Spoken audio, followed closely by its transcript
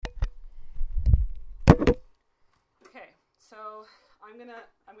So I'm gonna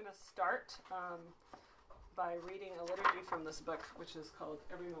start by reading a liturgy from this book, which is called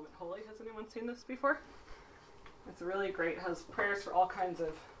Every Moment Holy. Has anyone seen this before? It's really great. It has prayers for all kinds of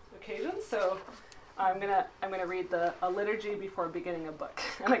occasions. So I'm gonna read a liturgy before beginning a book,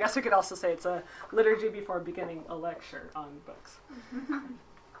 and I guess we could also say it's a liturgy before beginning a lecture on books.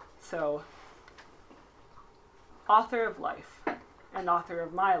 So, author of life and author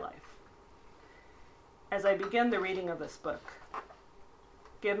of my life. As I begin the reading of this book,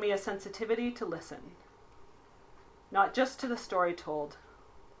 give me a sensitivity to listen, not just to the story told,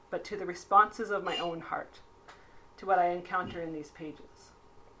 but to the responses of my own heart, to what I encounter in these pages.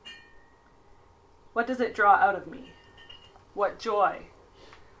 What does it draw out of me? What joy?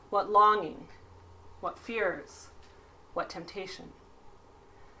 What longing? What fears? What temptation?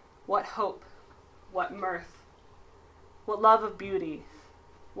 What hope? What mirth? What love of beauty?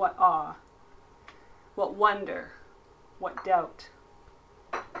 What awe? What wonder? What doubt?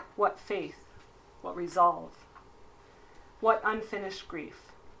 What faith? What resolve? What unfinished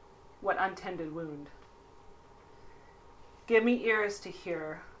grief? What untended wound? Give me ears to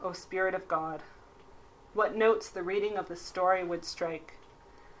hear, O Spirit of God, what notes the reading of the story would strike,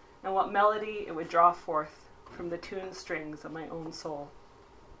 and what melody it would draw forth from the tuned strings of my own soul.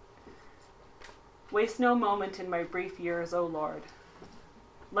 Waste no moment in my brief years, O Lord.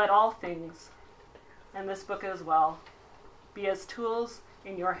 Let all things, and this book as well, be as tools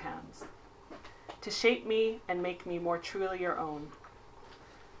in your hands, to shape me and make me more truly your own,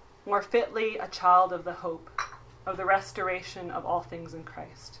 more fitly a child of the hope, of the restoration of all things in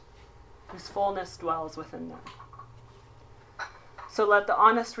Christ, whose fullness dwells within them. So let the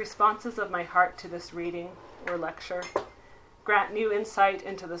honest responses of my heart to this reading or lecture grant new insight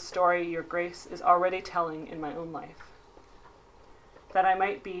into the story your grace is already telling in my own life, that I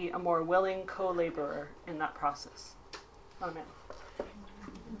might be a more willing co-laborer in that process. Amen.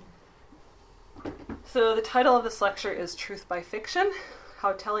 So the title of this lecture is Truth by Fiction,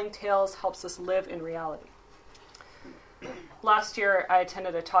 How Telling Tales Helps Us Live in Reality. Last year, I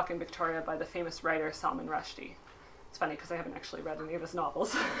attended a talk in Victoria by the famous writer Salman Rushdie. It's funny because I haven't actually read any of his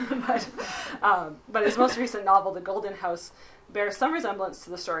novels, but his most recent novel, The Golden House, bears some resemblance to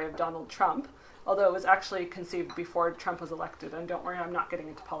the story of Donald Trump, although it was actually conceived before Trump was elected. And don't worry, I'm not getting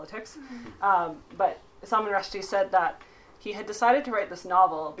into politics. But Salman Rushdie said that he had decided to write this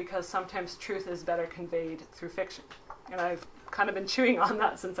novel because sometimes truth is better conveyed through fiction. And I've kind of been chewing on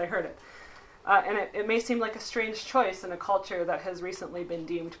that since I heard it. And it may seem like a strange choice in a culture that has recently been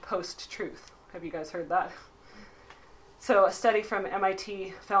deemed post-truth. Have you guys heard that? So a study from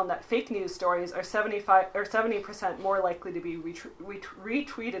MIT found that fake news stories are 70% more likely to be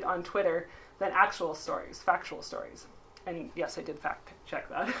retweeted on Twitter than actual stories, factual stories. And yes, I did fact check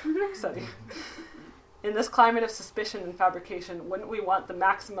that study. In this climate of suspicion and fabrication, wouldn't we want the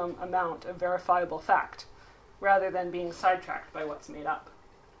maximum amount of verifiable fact, rather than being sidetracked by what's made up?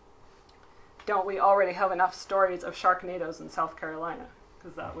 Don't we already have enough stories of Sharknadoes in South Carolina?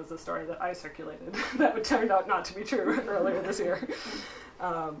 Because that was a story that I circulated that turned out not to be true earlier this year.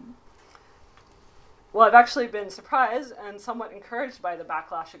 Well, I've actually been surprised and somewhat encouraged by the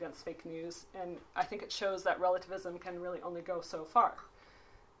backlash against fake news, and I think it shows that relativism can really only go so far.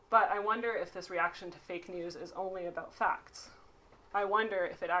 But I wonder if this reaction to fake news is only about facts. I wonder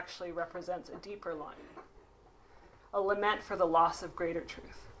if it actually represents a deeper longing, a lament for the loss of greater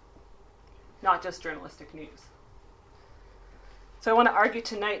truth, not just journalistic news. So I want to argue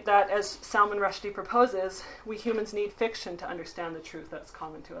tonight that, as Salman Rushdie proposes, we humans need fiction to understand the truth that's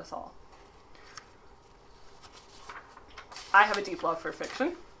common to us all. I have a deep love for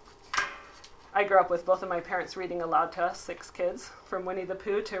fiction. I grew up with both of my parents reading aloud to us, 6 kids, from Winnie the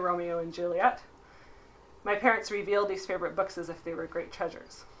Pooh to Romeo and Juliet. My parents revealed these favorite books as if they were great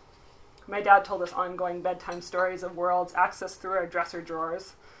treasures. My dad told us ongoing bedtime stories of worlds accessed through our dresser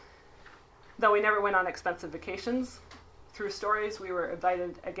drawers. Though we never went on expensive vacations, through stories we were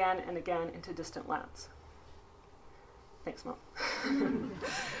invited again and again into distant lands. Thanks, Mom.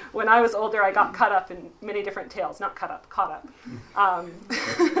 When I was older, I got caught up in many different tales. Not caught up.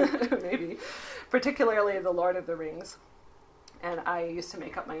 Maybe. Particularly The Lord of the Rings. And I used to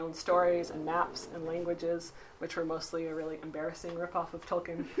make up my own stories and maps and languages, which were mostly a really embarrassing ripoff of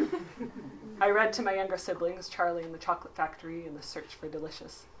Tolkien. I read to my younger siblings Charlie and the Chocolate Factory and The Search for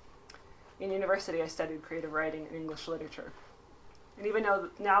Delicious. In university, I studied creative writing and English literature. And even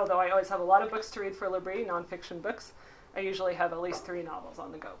now, though I always have a lot of books to read for L'Abri, nonfiction books, I usually have at least 3 novels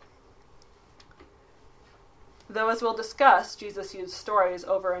on the go. Though, as we'll discuss, Jesus used stories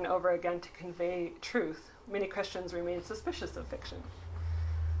over and over again to convey truth, many Christians remain suspicious of fiction.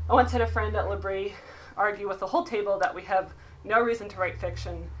 I once had a friend at L'Abri argue with the whole table that we have no reason to write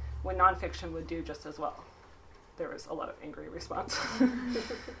fiction when nonfiction would do just as well. There was a lot of angry response.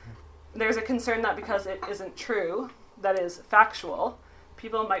 There's a concern that because it isn't true, that is factual,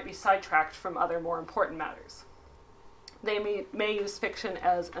 people might be sidetracked from other more important matters. They may use fiction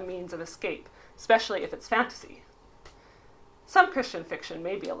as a means of escape, especially if it's fantasy. Some Christian fiction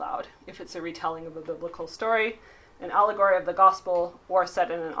may be allowed if it's a retelling of a biblical story, an allegory of the gospel, or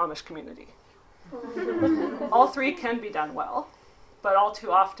set in an Amish community. All three can be done well, but all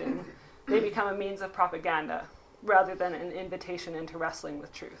too often they become a means of propaganda rather than an invitation into wrestling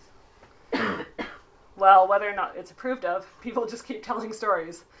with truth. Well, whether or not it's approved of, people just keep telling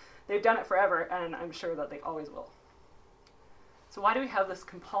stories. They've done it forever, and I'm sure that they always will. So why do we have this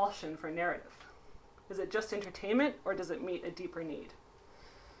compulsion for narrative? Is it just entertainment, or does it meet a deeper need?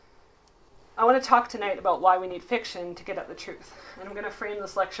 I want to talk tonight about why we need fiction to get at the truth. And I'm going to frame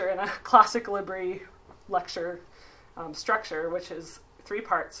this lecture in a classic Libri lecture structure, which is 3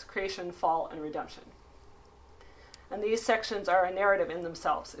 parts: creation, fall, and redemption. And these sections are a narrative in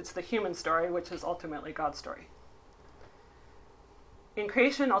themselves. It's the human story, which is ultimately God's story. In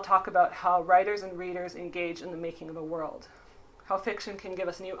creation, I'll talk about how writers and readers engage in the making of a world, how fiction can give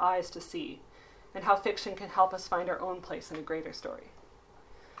us new eyes to see, and how fiction can help us find our own place in a greater story.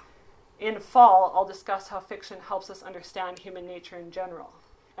 In fall, I'll discuss how fiction helps us understand human nature in general,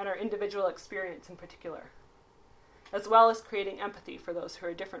 and our individual experience in particular, as well as creating empathy for those who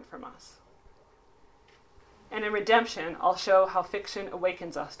are different from us. And in redemption, I'll show how fiction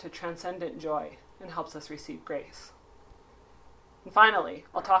awakens us to transcendent joy and helps us receive grace. And finally,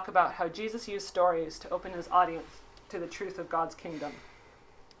 I'll talk about how Jesus used stories to open his audience to the truth of God's kingdom.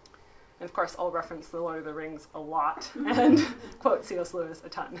 And of course, I'll reference The Lord of the Rings a lot and quote C.S. Lewis a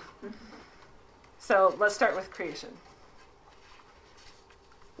ton. So let's start with creation.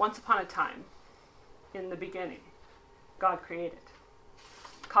 Once upon a time, in the beginning, God created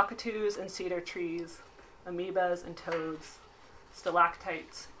cockatoos and cedar trees, amoebas and toads,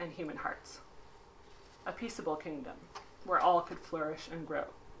 stalactites and human hearts. A peaceable kingdom where all could flourish and grow.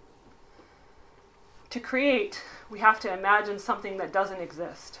 To create, we have to imagine something that doesn't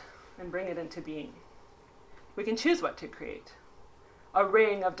exist and bring it into being. We can choose what to create: a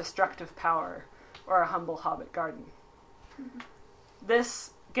ring of destructive power or a humble hobbit garden. Mm-hmm.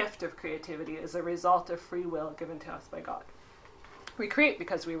 This gift of creativity is a result of free will given to us by God. We create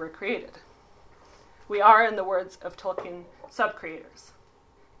because we were created. We are, in the words of Tolkien, sub-creators.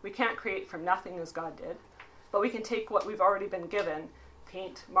 We can't create from nothing as God did, but we can take what we've already been given,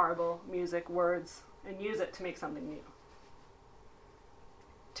 paint, marble, music, words, and use it to make something new.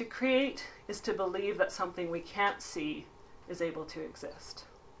 To create is to believe that something we can't see is able to exist.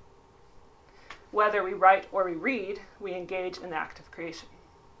 Whether we write or we read, we engage in the act of creation.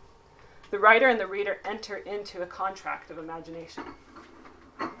 The writer and the reader enter into a contract of imagination.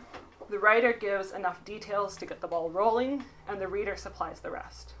 The writer gives enough details to get the ball rolling, and the reader supplies the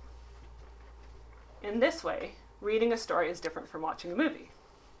rest. In this way, reading a story is different from watching a movie.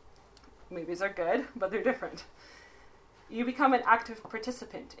 Movies are good, but they're different. You become an active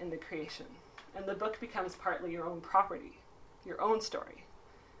participant in the creation, and the book becomes partly your own property, your own story,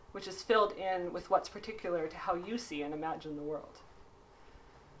 which is filled in with what's particular to how you see and imagine the world.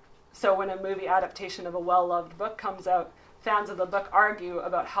 So when a movie adaptation of a well-loved book comes out, fans of the book argue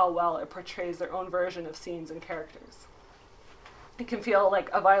about how well it portrays their own version of scenes and characters. It can feel like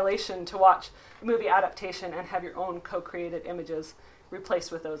a violation to watch a movie adaptation and have your own co-created images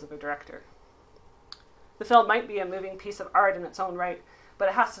replaced with those of a director. The film might be a moving piece of art in its own right, but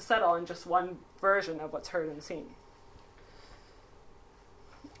it has to settle in just one version of what's heard and seen.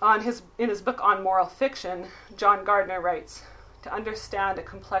 In his book on moral fiction, John Gardner writes, "To understand a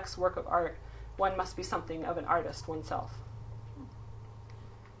complex work of art, one must be something of an artist oneself."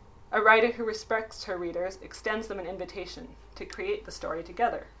 A writer who respects her readers extends them an invitation to create the story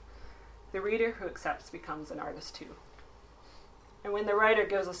together. The reader who accepts becomes an artist too. And when the writer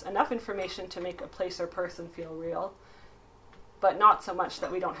gives us enough information to make a place or person feel real, but not so much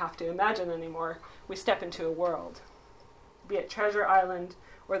that we don't have to imagine anymore, we step into a world, be it Treasure Island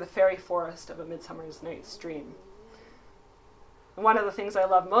or the fairy forest of A Midsummer's Night's Dream. And one of the things I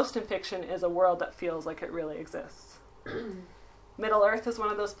love most in fiction is a world that feels like it really exists. Middle-earth is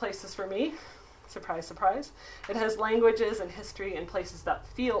one of those places for me. Surprise, surprise. It has languages and history and places that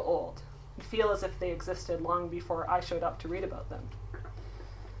feel old, and feel as if they existed long before I showed up to read about them.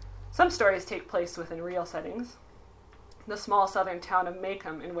 Some stories take place within real settings. The small southern town of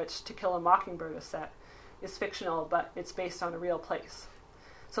Maycomb, in which To Kill a Mockingbird is set, is fictional, but it's based on a real place.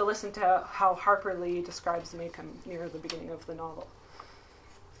 So listen to how Harper Lee describes Maycomb near the beginning of the novel.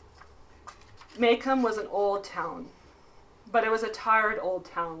 Maycomb was an old town, but it was a tired old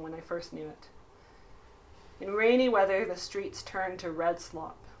town when I first knew it. In rainy weather, the streets turned to red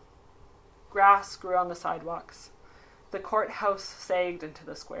slop. Grass grew on the sidewalks. The courthouse sagged into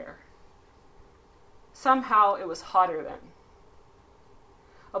the square. Somehow it was hotter then.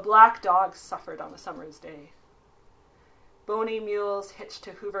 A black dog suffered on a summer's day. Bony mules hitched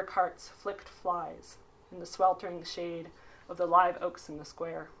to Hoover carts flicked flies in the sweltering shade of the live oaks in the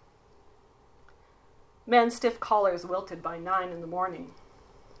square. Men's stiff collars wilted by 9 in the morning.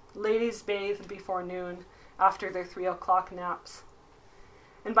 Ladies bathed before noon after their 3 o'clock naps.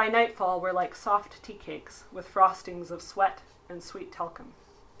 And by nightfall were like soft tea cakes with frostings of sweat and sweet talcum.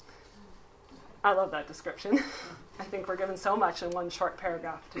 I love that description. I think we're given so much in one short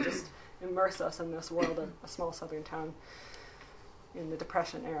paragraph to just immerse us in this world of a small southern town in the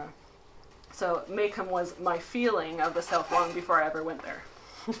Depression era. So Maycomb was my feeling of the South long before I ever went there.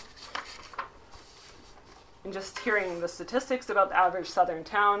 And just hearing the statistics about the average southern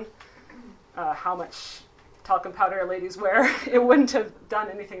town, how much talcum powder ladies wear, it wouldn't have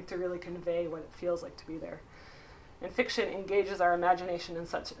done anything to really convey what it feels like to be there. And fiction engages our imagination in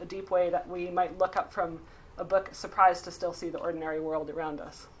such a deep way that we might look up from a book surprised to still see the ordinary world around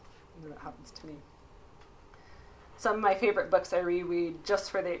us. And that happens to me. Some of my favorite books I reread just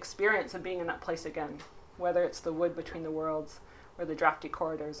for the experience of being in that place again, whether it's The Wood Between the Worlds or the drafty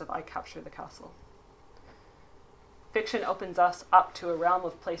corridors of I Capture the Castle. Fiction opens us up to a realm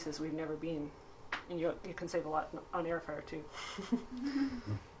of places we've never been. And you can save a lot on airfare, too.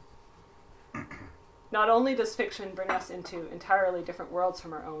 Not only does fiction bring us into entirely different worlds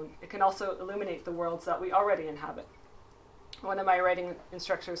from our own, it can also illuminate the worlds that we already inhabit. One of my writing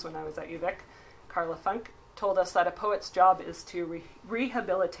instructors when I was at UVic, Carla Funk, told us that a poet's job is to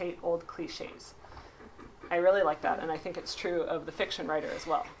rehabilitate old cliches. I really like that, and I think it's true of the fiction writer as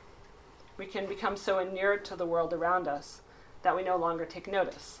well. We can become so inured to the world around us that we no longer take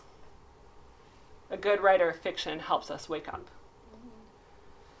notice. A good writer of fiction helps us wake up.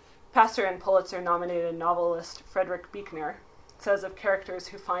 Pastor and Pulitzer-nominated novelist Frederick Buechner says of characters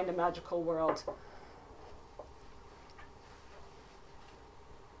who find a magical world,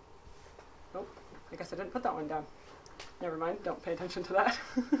 oh, I guess I didn't put that one down. Never mind, don't pay attention to that.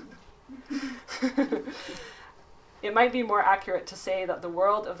 It might be more accurate to say that the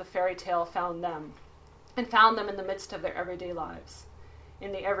world of the fairy tale found them, and found them in the midst of their everyday lives,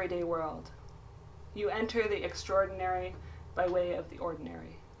 in the everyday world. You enter the extraordinary by way of the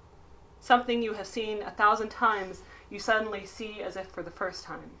ordinary. Something you have seen 1,000 times, you suddenly see as if for the first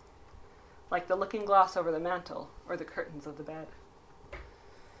time, like the looking glass over the mantel or the curtains of the bed.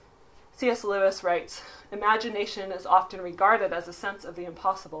 C.S. Lewis writes, "Imagination is often regarded as a sense of the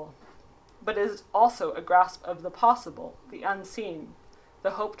impossible, but it is also a grasp of the possible, the unseen,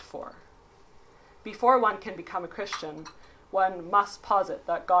 the hoped for. Before one can become a Christian, one must posit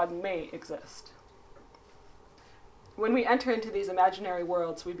that God may exist." When we enter into these imaginary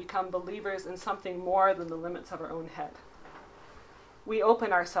worlds, we become believers in something more than the limits of our own head. We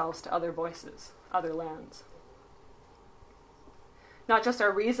open ourselves to other voices, other lands. Not just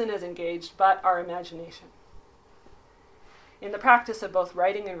our reason is engaged, but our imagination. In the practice of both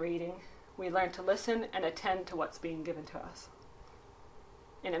writing and reading, we learn to listen and attend to what's being given to us.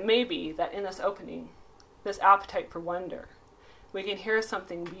 And it may be that in this opening, this appetite for wonder, we can hear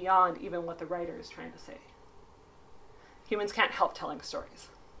something beyond even what the writer is trying to say. Humans can't help telling stories.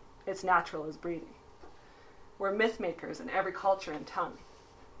 It's natural as breathing. We're myth makers in every culture and tongue.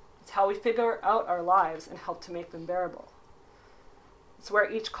 It's how we figure out our lives and help to make them bearable. It's where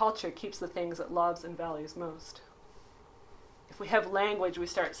each culture keeps the things it loves and values most. If we have language, we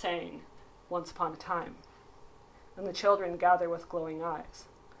start saying, "Once upon a time." And the children gather with glowing eyes.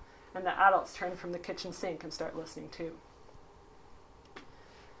 And the adults turn from the kitchen sink and start listening too.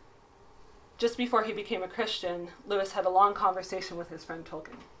 Just before he became a Christian, Lewis had a long conversation with his friend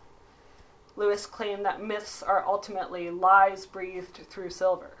Tolkien. Lewis claimed that myths are ultimately lies breathed through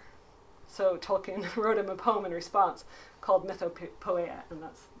silver. So Tolkien wrote him a poem in response called Mythopoeia, and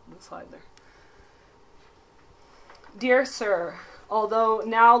that's the slide there. "Dear sir, although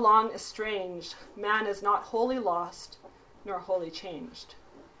now long estranged, man is not wholly lost, nor wholly changed.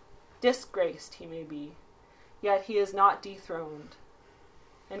 Disgraced he may be, yet he is not dethroned,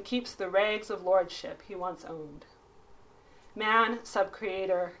 and keeps the rags of lordship he once owned. Man,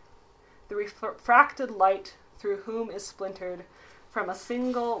 subcreator, the refracted light through whom is splintered from a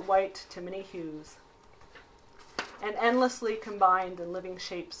single white to many hues, and endlessly combined in living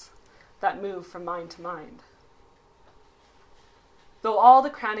shapes that move from mind to mind. Though all the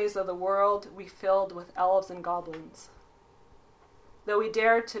crannies of the world we filled with elves and goblins, though we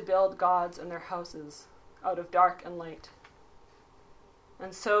dared to build gods and their houses out of dark and light,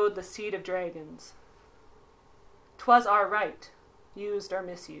 and sowed the seed of dragons. 'Twas our right, used or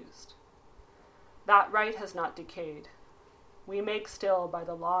misused. That right has not decayed. We make still by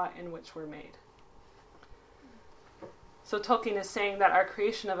the law in which we're made. So Tolkien is saying that our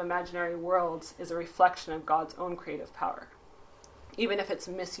creation of imaginary worlds is a reflection of God's own creative power. Even if it's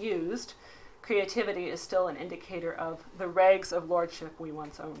misused, creativity is still an indicator of the rags of lordship we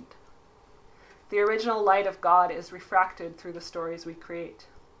once owned. The original light of God is refracted through the stories we create,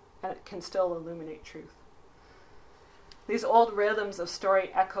 and it can still illuminate truth. These old rhythms of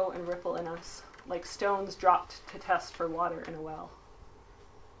story echo and ripple in us, like stones dropped to test for water in a well.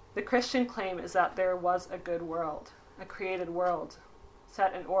 The Christian claim is that there was a good world, a created world,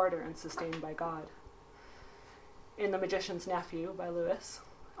 set in order and sustained by God. In The Magician's Nephew by Lewis,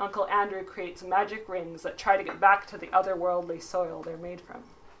 Uncle Andrew creates magic rings that try to get back to the otherworldly soil they're made from.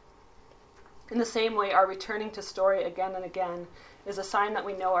 In the same way, our returning to story again and again is a sign that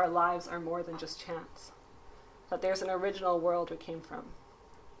we know our lives are more than just chance, that there's an original world we came from,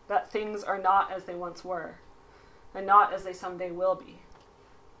 that things are not as they once were, and not as they someday will be.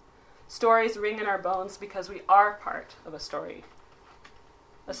 Stories ring in our bones because we are part of a story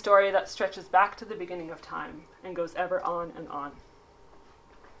that stretches back to the beginning of time and goes ever on and on.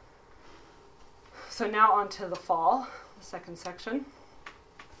 So now on to the fall, the second section.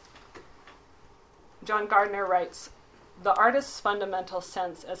 John Gardner writes, "The artist's fundamental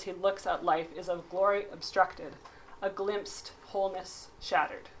sense as he looks at life is of glory obstructed, a glimpsed wholeness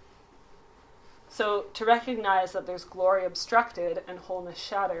shattered." So to recognize that there's glory obstructed and wholeness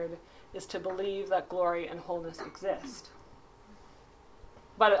shattered is to believe that glory and wholeness exist.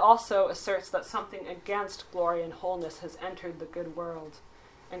 But it also asserts that something against glory and wholeness has entered the good world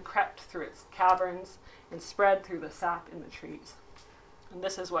and crept through its caverns and spread through the sap in the trees. And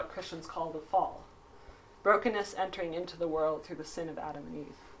this is what Christians call the fall. Brokenness entering into the world through the sin of Adam and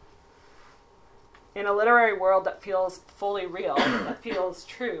Eve. In a literary world that feels fully real, that feels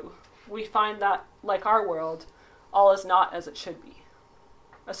true, we find that, like our world, all is not as it should be.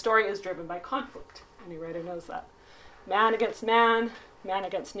 A story is driven by conflict. Any writer knows that. Man against man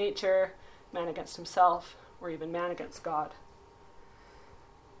against nature, man against himself, or even man against God.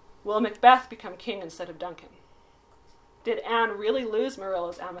 Will Macbeth become king instead of Duncan? Did Anne really lose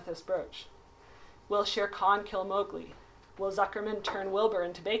Marilla's amethyst brooch? Will Shere Khan kill Mowgli? Will Zuckerman turn Wilbur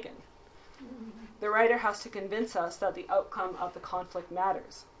into bacon? The writer has to convince us that the outcome of the conflict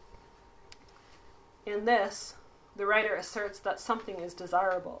matters. In this, the writer asserts that something is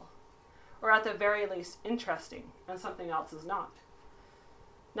desirable, or at the very least interesting, and something else is not.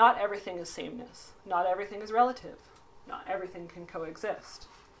 Not everything is sameness. Not everything is relative. Not everything can coexist.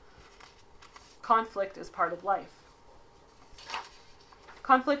 Conflict is part of life.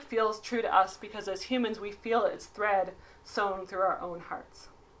 Conflict feels true to us because as humans we feel its thread sewn through our own hearts.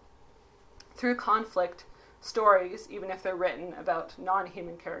 Through conflict, stories, even if they're written about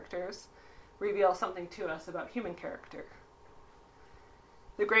non-human characters, reveal something to us about human character.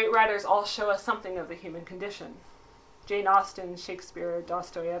 The great writers all show us something of the human condition. Jane Austen, Shakespeare,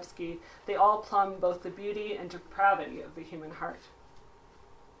 Dostoevsky, they all plumb both the beauty and depravity of the human heart.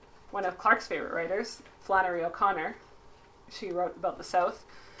 One of Clark's favorite writers, Flannery O'Connor, she wrote about the South,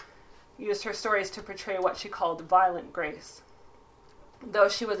 used her stories to portray what she called violent grace. Though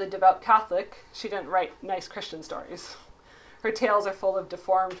she was a devout Catholic, she didn't write nice Christian stories. Her tales are full of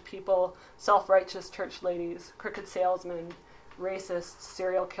deformed people, self-righteous church ladies, crooked salesmen, racists,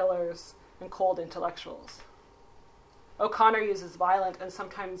 serial killers, and cold intellectuals. O'Connor uses violent and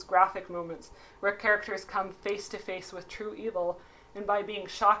sometimes graphic moments where characters come face to face with true evil and by being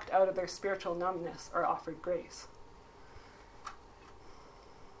shocked out of their spiritual numbness are offered grace.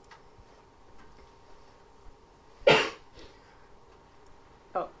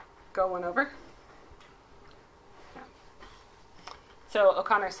 Go one over. Yeah. So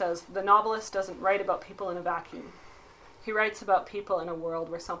O'Connor says, the novelist doesn't write about people in a vacuum. He writes about people in a world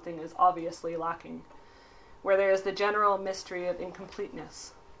where something is obviously lacking, where there is the general mystery of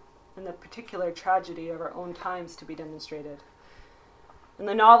incompleteness and the particular tragedy of our own times to be demonstrated. And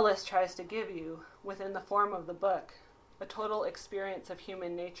the novelist tries to give you, within the form of the book, a total experience of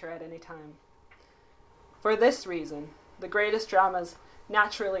human nature at any time. For this reason, the greatest dramas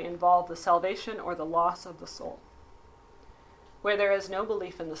naturally involve the salvation or the loss of the soul. Where there is no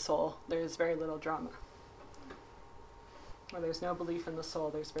belief in the soul, there is very little drama. Where there's no belief in the soul,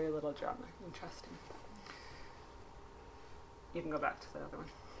 there's very little drama. Interesting. You can go back to the other one.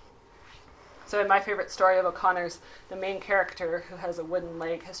 So in my favorite story of O'Connor's, the main character, who has a wooden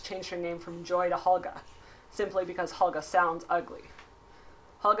leg, has changed her name from Joy to Hulga, simply because Hulga sounds ugly.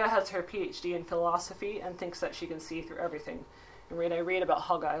 Helga has her PhD in philosophy and thinks that she can see through everything. And when I read about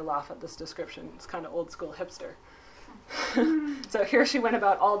Helga, I laugh at this description. It's kind of old school hipster. So here she went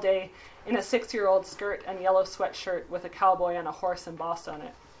about all day in a 6-year-old skirt and yellow sweatshirt with a cowboy and a horse embossed on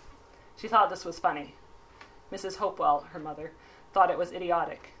it. She thought this was funny. Mrs. Hopewell, her mother, thought it was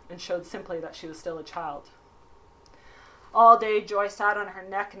idiotic and showed simply that she was still a child. All day, Joy sat on her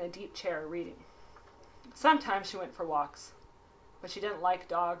neck in a deep chair reading. Sometimes she went for walks, but she didn't like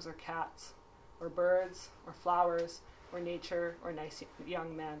dogs or cats, or birds, or flowers, or nature, or nice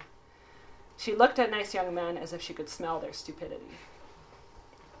young men. She looked at nice young men as if she could smell their stupidity.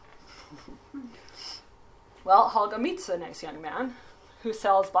 Well, Helga meets a nice young man who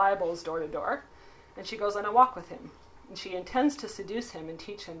sells Bibles door to door, and she goes on a walk with him, and she intends to seduce him and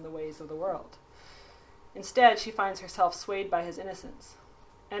teach him the ways of the world. Instead, she finds herself swayed by his innocence,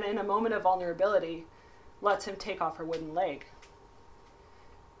 and in a moment of vulnerability, lets him take off her wooden leg.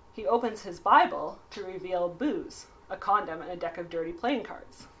 He opens his Bible to reveal booze, a condom, and a deck of dirty playing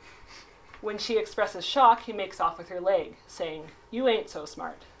cards. When she expresses shock, he makes off with her leg, saying, "You ain't so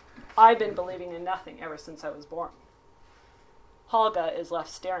smart. I've been believing in nothing ever since I was born." Helga is left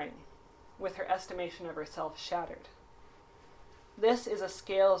staring, with her estimation of herself shattered. This is a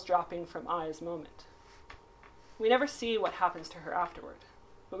scales dropping from eyes moment. We never see what happens to her afterward,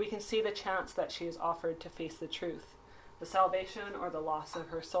 but we can see the chance that she is offered to face the truth, the salvation or the loss of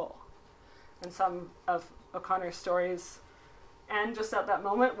her soul. And some of O'Connor's stories end just at that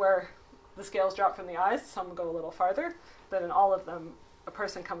moment where the scales drop from the eyes. Some go a little farther, but in all of them, a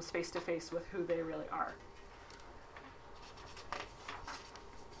person comes face to face with who they really are.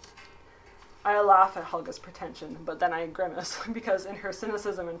 I laugh at Helga's pretension, but then I grimace, because in her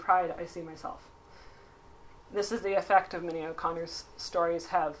cynicism and pride, I see myself. This is the effect of many O'Connor's stories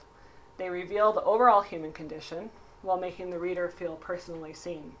have. They reveal the overall human condition while making the reader feel personally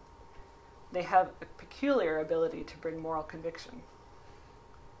seen. They have a peculiar ability to bring moral conviction.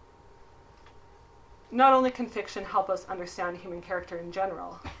 Not only can fiction help us understand human character in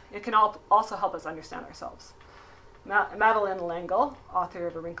general, it can also help us understand ourselves. Madeleine L'Engle, author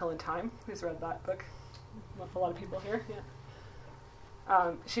of A Wrinkle in Time, who's read that book? A lot of people here,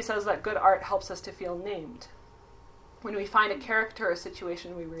 yeah. She says that good art helps us to feel named. When we find a character or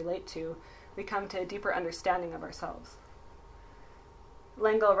situation we relate to, we come to a deeper understanding of ourselves.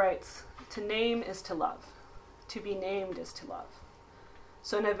 L'Engle writes, "To name is to love. To be named is to love.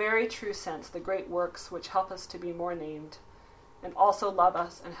 So in a very true sense, the great works which help us to be more named and also love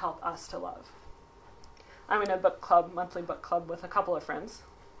us and help us to love." I'm in a book club, monthly book club, with a couple of friends,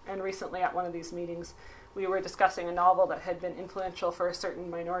 and recently at one of these meetings, we were discussing a novel that had been influential for a certain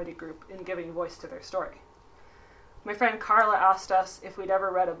minority group in giving voice to their story. My friend Carla asked us if we'd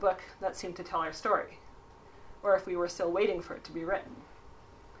ever read a book that seemed to tell our story, or if we were still waiting for it to be written.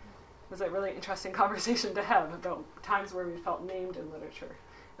 It was a really interesting conversation to have about times where we felt named in literature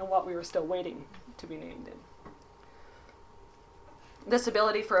and what we were still waiting to be named in. This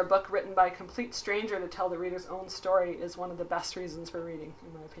ability for a book written by a complete stranger to tell the reader's own story is one of the best reasons for reading,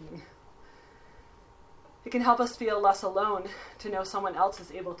 in my opinion. It can help us feel less alone to know someone else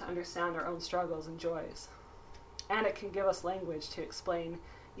is able to understand our own struggles and joys. And it can give us language to explain,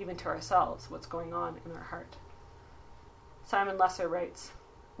 even to ourselves, what's going on in our heart. Simon Lesser writes,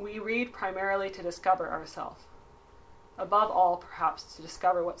 "We read primarily to discover ourselves. Above all, perhaps, to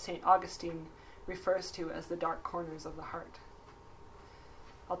discover what St. Augustine refers to as the dark corners of the heart."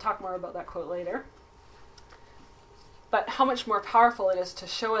 I'll talk more about that quote later. But how much more powerful it is to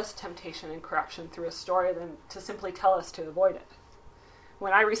show us temptation and corruption through a story than to simply tell us to avoid it.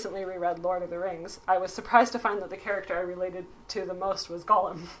 When I recently reread Lord of the Rings, I was surprised to find that the character I related to the most was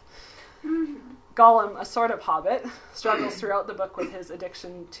Gollum. Gollum, a sort of hobbit, struggles throughout the book with his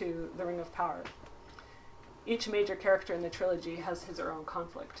addiction to the Ring of Power. Each major character in the trilogy has his or own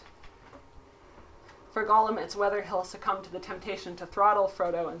conflict. For Gollum, it's whether he'll succumb to the temptation to throttle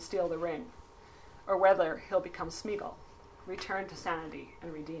Frodo and steal the ring, or whether he'll become Smeagol, returned to sanity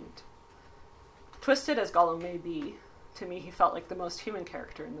and redeemed. Twisted as Gollum may be, to me he felt like the most human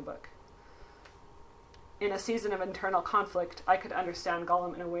character in the book. In a season of internal conflict, I could understand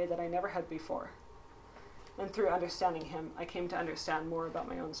Gollum in a way that I never had before. And through understanding him, I came to understand more about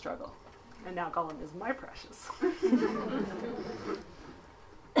my own struggle. And now Gollum is my precious.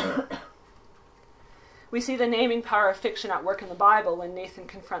 We see the naming power of fiction at work in the Bible when Nathan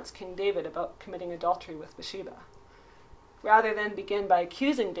confronts King David about committing adultery with Bathsheba. Rather than begin by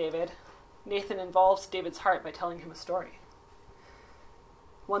accusing David, Nathan involves David's heart by telling him a story.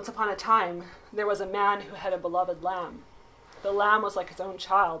 Once upon a time, there was a man who had a beloved lamb. The lamb was like his own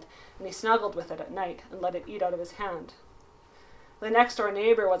child, and he snuggled with it at night and let it eat out of his hand. The next-door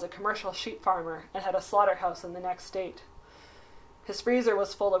neighbor was a commercial sheep farmer and had a slaughterhouse in the next state. His freezer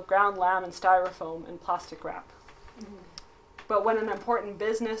was full of ground lamb and styrofoam and plastic wrap. Mm-hmm. But when an important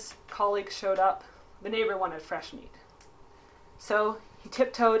business colleague showed up, the neighbor wanted fresh meat. So he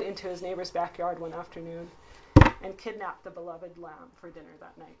tiptoed into his neighbor's backyard one afternoon and kidnapped the beloved lamb for dinner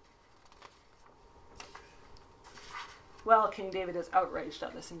that night. Well, King David is outraged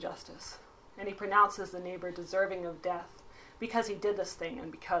at this injustice, and he pronounces the neighbor deserving of death because he did this thing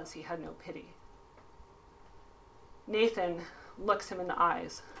and because he had no pity. Nathan looks him in the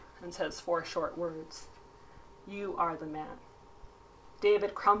eyes and says 4 short words: "You are the man."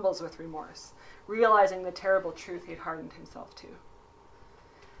 David crumbles with remorse, realizing the terrible truth he'd hardened himself to.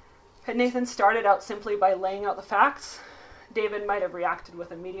 Had Nathan started out simply by laying out the facts, David might have reacted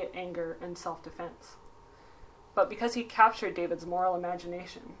with immediate anger and self-defense. But because he captured David's moral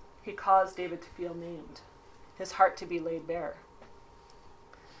imagination, he caused David to feel named, his heart to be laid bare.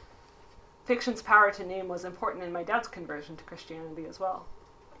 Fiction's power to name was important in my dad's conversion to Christianity as well.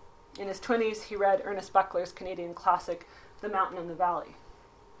 In his 20s, he read Ernest Buckler's Canadian classic, The Mountain and the Valley.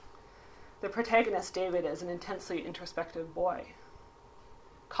 The protagonist, David, is an intensely introspective boy,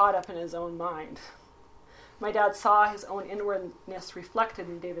 caught up in his own mind. My dad saw his own inwardness reflected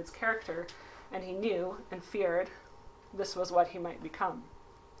in David's character, and he knew and feared this was what he might become.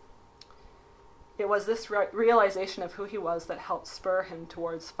 It was this realization of who he was that helped spur him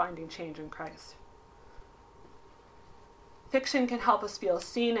towards finding change in Christ. Fiction can help us feel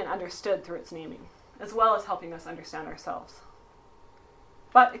seen and understood through its naming, as well as helping us understand ourselves.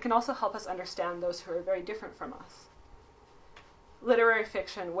 But it can also help us understand those who are very different from us. Literary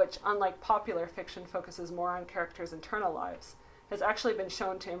fiction, which, unlike popular fiction, focuses more on characters' internal lives, has actually been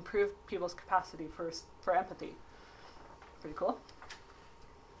shown to improve people's capacity for empathy. Pretty cool.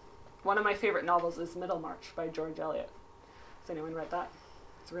 One of my favorite novels is Middlemarch by George Eliot. Has anyone read that?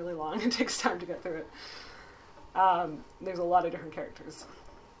 It's really long. It takes time to get through it. There's a lot of different characters.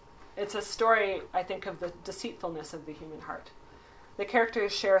 It's a story, I think, of the deceitfulness of the human heart. The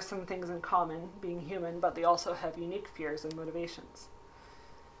characters share some things in common, being human, but they also have unique fears and motivations.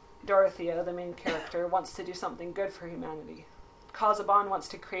 Dorothea, the main character, wants to do something good for humanity. Casaubon wants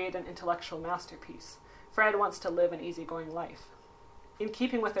to create an intellectual masterpiece. Fred wants to live an easygoing life. In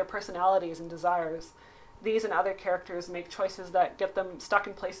keeping with their personalities and desires, these and other characters make choices that get them stuck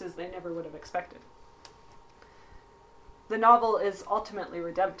in places they never would have expected. The novel is ultimately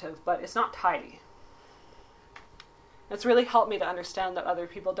redemptive, but it's not tidy. It's really helped me to understand that other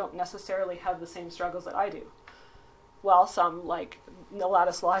people don't necessarily have the same struggles that I do. While some, like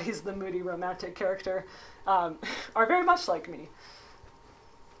Ladislaw, he's the moody romantic character, are very much like me.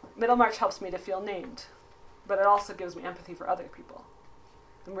 Middlemarch helps me to feel named, but it also gives me empathy for other people.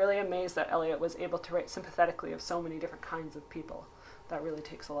 I'm really amazed that Eliot was able to write sympathetically of so many different kinds of people. That really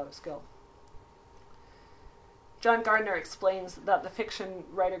takes a lot of skill. John Gardner explains that the fiction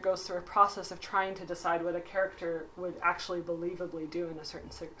writer goes through a process of trying to decide what a character would actually believably do in a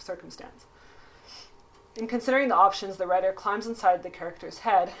certain circumstance. In considering the options, the writer climbs inside the character's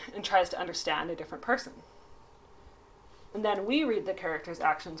head and tries to understand a different person. And then we read the character's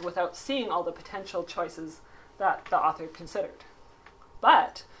actions without seeing all the potential choices that the author considered.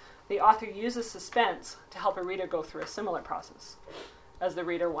 But the author uses suspense to help a reader go through a similar process, as the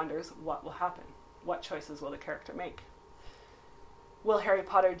reader wonders what will happen. What choices will the character make? Will Harry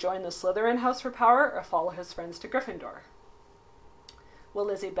Potter join the Slytherin house for power or follow his friends to Gryffindor? Will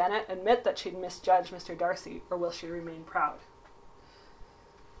Lizzie Bennet admit that she'd misjudged Mr. Darcy, or will she remain proud?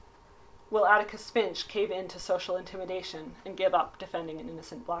 Will Atticus Finch cave in to social intimidation and give up defending an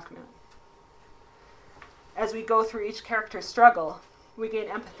innocent black man? As we go through each character's struggle, we gain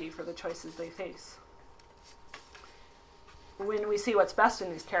empathy for the choices they face. When we see what's best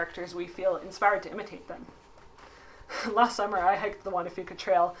in these characters, we feel inspired to imitate them. Last summer, I hiked the Wanafika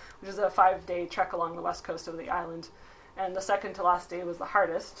Trail, which is a 5-day trek along the west coast of the island, and the second to last day was the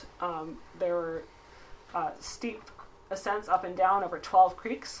hardest. There were steep ascents up and down over 12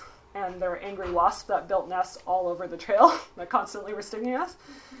 creeks, and there were angry wasps that built nests all over the trail that constantly were stinging us.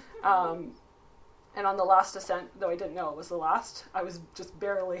 And on the last ascent, though I didn't know it was the last, I was just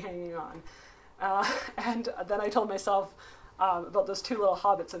barely hanging on. And then I told myself about those 2 little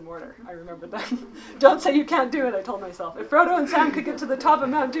hobbits in Mordor. I remembered them. Don't say you can't do it, I told myself. If Frodo and Sam could get to the top of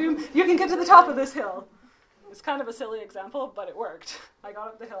Mount Doom, you can get to the top of this hill. It's kind of a silly example, but it worked. I got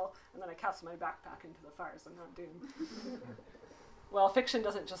up the hill, and then I cast my backpack into the fires of Mount Doom. Well, fiction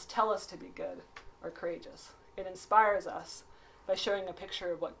doesn't just tell us to be good or courageous. It inspires us by showing a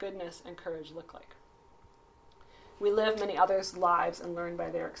picture of what goodness and courage look like. We live many others' lives and learn by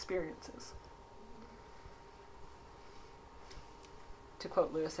their experiences. to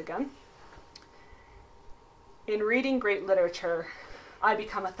quote Lewis again. In reading great literature, I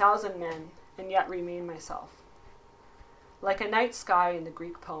become 1,000 men and yet remain myself. Like a night sky in the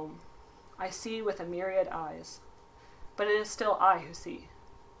Greek poem, I see with a myriad eyes, but it is still I who see.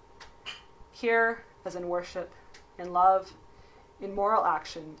 Here, as in worship, in love, in moral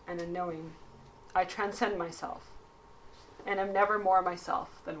action, and in knowing, I transcend myself, and am never more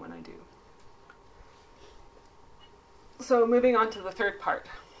myself than when I do. So moving on to the third part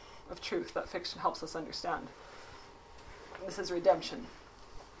of truth that fiction helps us understand. This is redemption.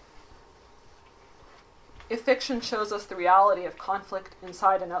 If fiction shows us the reality of conflict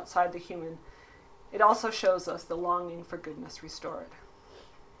inside and outside the human, it also shows us the longing for goodness restored.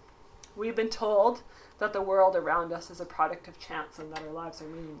 We've been told that the world around us is a product of chance and that our lives are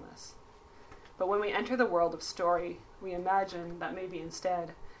meaningless. But when we enter the world of story, we imagine that maybe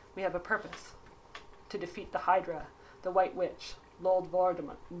instead we have a purpose: to defeat the Hydra, the White Witch, Lord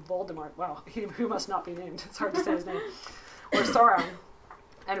Voldemort, wow, who must not be named, it's hard to say his name, or Sauron,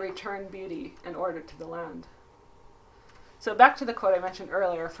 and return beauty and order to the land. So back to the quote I mentioned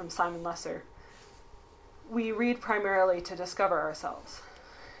earlier from Simon Lesser. We read primarily to discover ourselves,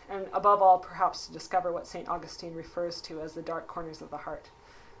 and above all, perhaps to discover what St. Augustine refers to as the dark corners of the heart.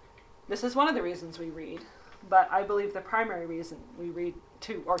 This is one of the reasons we read, but I believe the primary reason we read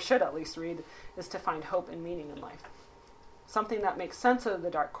to, or should at least read, is to find hope and meaning in life. Something that makes sense of the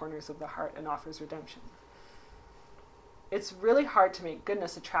dark corners of the heart and offers redemption. It's really hard to make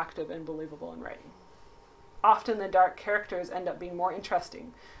goodness attractive and believable in writing. Often the dark characters end up being more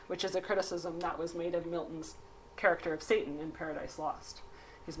interesting, which is a criticism that was made of Milton's character of Satan in Paradise Lost.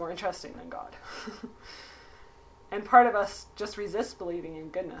 He's more interesting than God. And part of us just resists believing in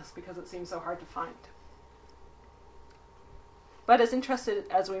goodness because it seems so hard to find. But as interested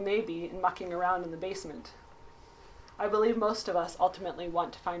as we may be in mucking around in the basement, I believe most of us ultimately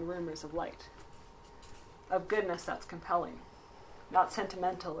want to find rumors of light, of goodness that's compelling, not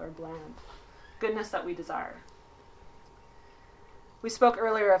sentimental or bland, goodness that we desire. We spoke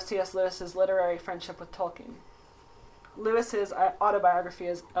earlier of C.S. Lewis's literary friendship with Tolkien. Lewis's autobiography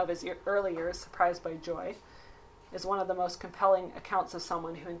of his early years, Surprised by Joy, is one of the most compelling accounts of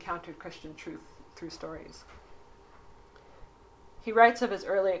someone who encountered Christian truth through stories. He writes of his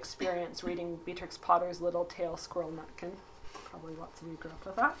early experience reading Beatrix Potter's Little Tale Squirrel Nutkin. Probably lots of you grew up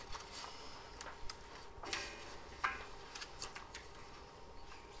with that.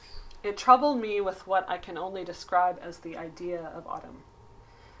 It troubled me with what I can only describe as the idea of autumn.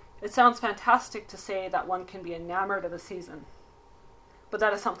 It sounds fantastic to say that one can be enamored of a season, but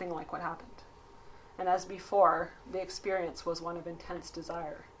that is something like what happened. And as before, the experience was one of intense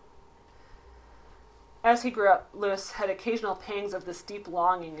desire. As he grew up, Lewis had occasional pangs of this deep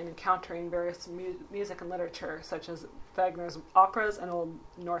longing in encountering various music and literature, such as Wagner's operas and Old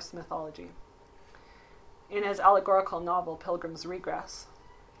Norse mythology. In his allegorical novel, Pilgrim's Regress,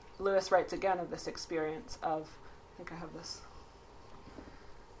 Lewis writes again of this experience of, I think I have this,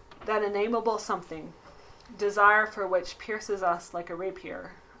 that innameable something, desire for which pierces us like a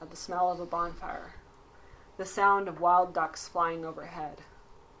rapier at the smell of a bonfire, the sound of wild ducks flying overhead,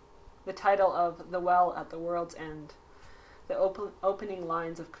 the title of The Well at the World's End, the opening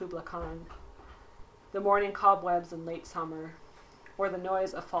lines of Kubla Khan, the morning cobwebs in late summer, or the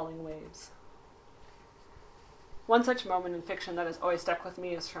noise of falling waves. One such moment in fiction that has always stuck with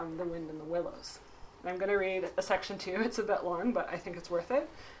me is from The Wind in the Willows. And I'm going to read a section too. It's a bit long, but I think it's worth it,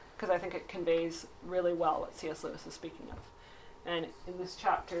 because I think it conveys really well what C.S. Lewis is speaking of. And in this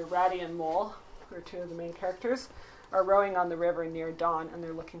chapter, Ratty and Mole, who are two of the main characters, are rowing on the river near dawn, and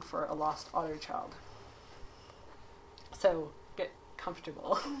they're looking for a lost otter child. So get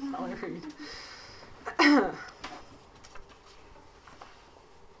comfortable while I read.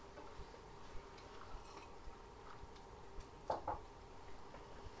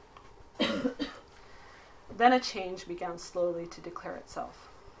 Then a change began slowly to declare itself.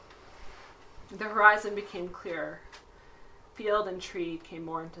 The horizon became clearer. Field and tree came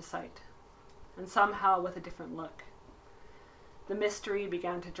more into sight, and somehow with a different look. The mystery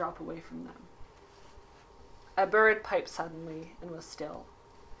began to drop away from them. A bird piped suddenly and was still,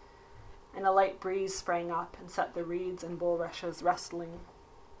 and a light breeze sprang up and set the reeds and bulrushes rustling.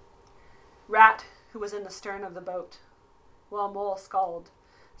 Rat, who was in the stern of the boat, while Mole sculled,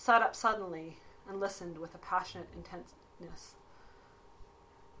 sat up suddenly and listened with a passionate intentness.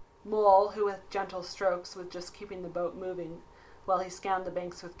 Mole, who with gentle strokes was just keeping the boat moving while he scanned the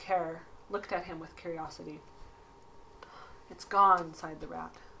banks with care, looked at him with curiosity. "It's gone," sighed the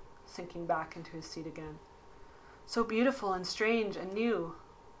rat, sinking back into his seat again. "So beautiful and strange and new.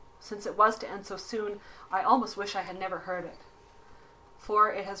 Since it was to end so soon, I almost wish I had never heard it.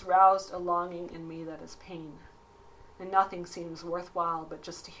 for it has roused a longing in me that is pain, and nothing seems worthwhile but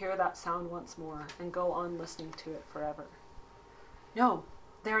just to hear that sound once more and go on listening to it forever. No,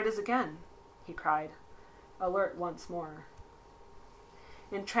 there it is again, he cried, alert once more.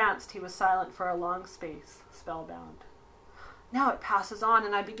 Entranced, he was silent for a long space, spellbound. Now it passes on,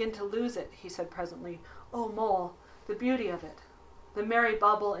 and I begin to lose it, he said presently. Oh, Mole, the beauty of it, the merry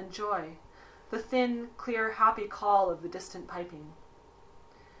bubble and joy, the thin, clear, happy call of the distant piping.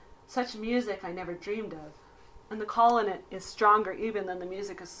 Such music I never dreamed of, and the call in it is stronger even than the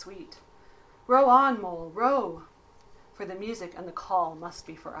music is sweet. Row on, Mole, row, for the music and the call must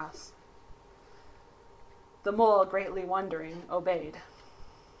be for us. The Mole, greatly wondering, obeyed.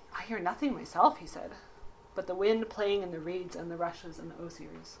 I hear nothing myself, he said, but the wind playing in the reeds and the rushes and the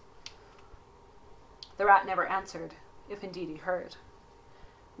osiers. The Rat never answered, if indeed he heard.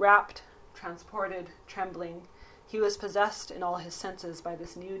 Rapt, transported, trembling, he was possessed in all his senses by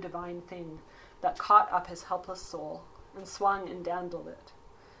this new divine thing that caught up his helpless soul and swung and dandled it,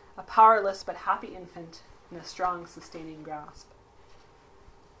 a powerless but happy infant in a strong sustaining grasp.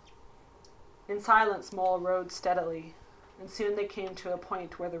 In silence Mole rowed steadily, and soon they came to a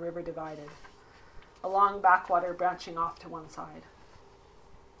point where the river divided, a long backwater branching off to one side.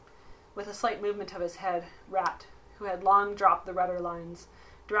 With a slight movement of his head, Rat, who had long dropped the rudder lines,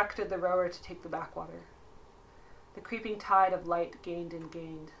 directed the rower to take the backwater. The creeping tide of light gained and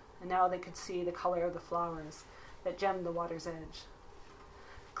gained, and now they could see the color of the flowers that gemmed the water's edge.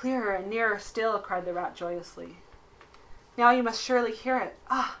 Clearer and nearer still, cried the Rat joyously. Now you must surely hear it.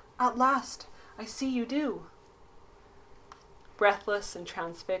 Ah, at last, I see you do. Breathless and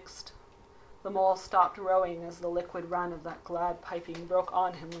transfixed, the Mole stopped rowing as the liquid run of that glad piping broke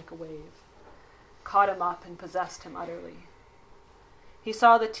on him like a wave, caught him up and possessed him utterly. He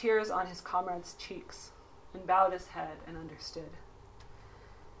saw the tears on his comrade's cheeks and bowed his head and understood.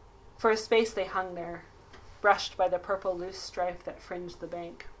 For a space they hung there, brushed by the purple loose strife that fringed the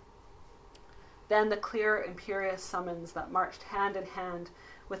bank. Then the clear, imperious summons that marched hand in hand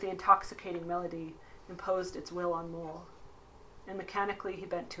with the intoxicating melody imposed its will on Mole, and mechanically he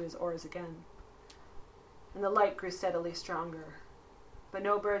bent to his oars again. And the light grew steadily stronger, but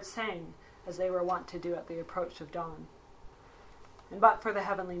no birds sang as they were wont to do at the approach of dawn. And but for the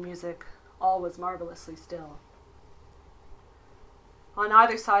heavenly music, all was marvelously still. On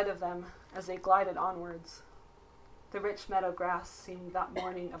either side of them, as they glided onwards, the rich meadow grass seemed that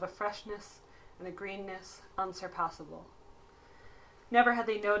morning of a freshness and a greenness unsurpassable. Never had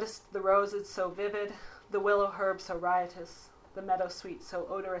they noticed the roses so vivid, the willow herb so riotous, the meadow sweet so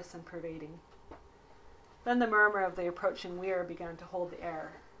odorous and pervading. Then the murmur of the approaching weir began to hold the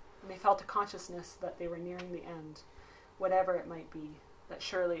air, and they felt a consciousness that they were nearing the end, whatever it might be, that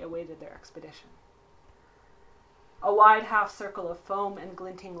surely awaited their expedition. A wide half-circle of foam and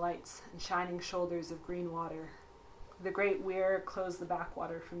glinting lights and shining shoulders of green water. The great weir closed the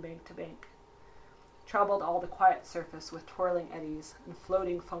backwater from bank to bank, troubled all the quiet surface with twirling eddies and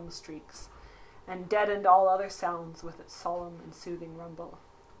floating foam streaks, and deadened all other sounds with its solemn and soothing rumble.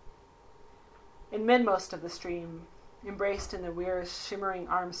 In midmost of the stream, embraced in the weir's shimmering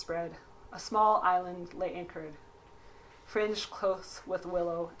arm spread, a small island lay anchored, fringed close with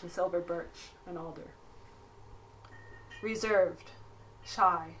willow and silver birch and alder. Reserved,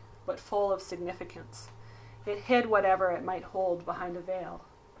 shy, but full of significance, it hid whatever it might hold behind a veil,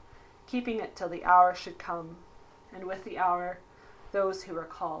 keeping it till the hour should come, and with the hour, those who were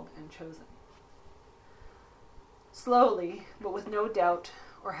called and chosen. Slowly, but with no doubt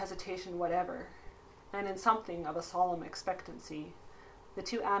or hesitation whatever, and in something of a solemn expectancy, the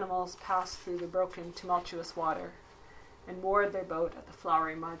two animals passed through the broken, tumultuous water, and moored their boat at the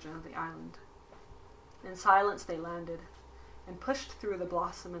flowery margin of the island. In silence they landed, and pushed through the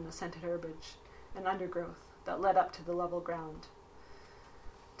blossom and the scented herbage and undergrowth that led up to the level ground,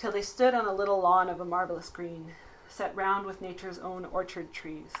 till they stood on a little lawn of a marvelous green, set round with nature's own orchard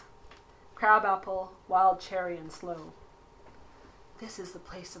trees, crab-apple, wild cherry, and sloe. This is the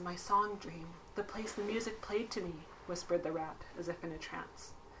place of my song dream, the place the music played to me, whispered the Rat, as if in a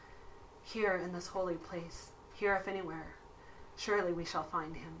trance. Here in this holy place, here if anywhere, surely we shall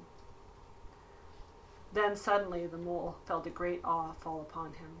find him. Then suddenly the Mole felt a great awe fall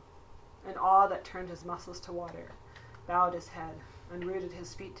upon him, an awe that turned his muscles to water, bowed his head, and rooted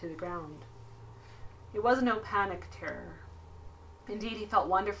his feet to the ground. It was no panic terror. Indeed, he felt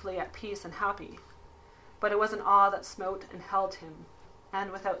wonderfully at peace and happy, but it was an awe that smote and held him,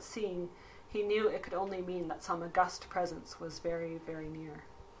 and without seeing, he knew it could only mean that some august presence was very, very near.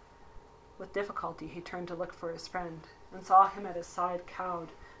 With difficulty he turned to look for his friend, and saw him at his side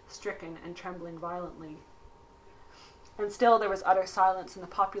cowed, stricken, and trembling violently. And still there was utter silence in the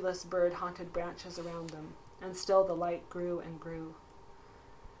populous bird-haunted branches around them, and still the light grew and grew.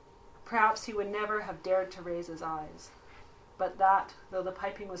 Perhaps he would never have dared to raise his eyes, but that, though the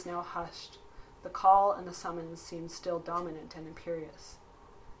piping was now hushed, the call and the summons seemed still dominant and imperious.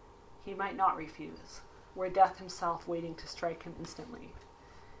 He might not refuse, were death himself waiting to strike him instantly,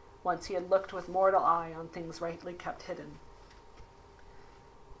 once he had looked with mortal eye on things rightly kept hidden.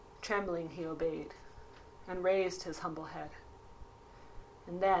 Trembling he obeyed, and raised his humble head.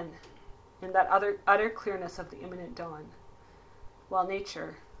 And then, in that utter clearness of the imminent dawn, while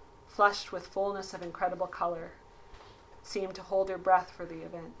nature, flushed with fullness of incredible color, seemed to hold her breath for the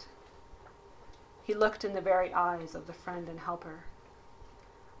event, he looked in the very eyes of the friend and helper,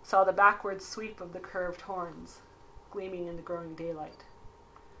 saw the backward sweep of the curved horns, gleaming in the growing daylight,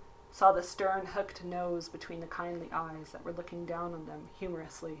 saw the stern hooked nose between the kindly eyes that were looking down on them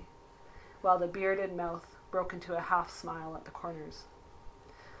humorously, while the bearded mouth broke into a half-smile at the corners,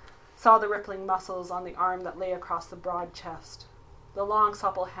 saw the rippling muscles on the arm that lay across the broad chest, the long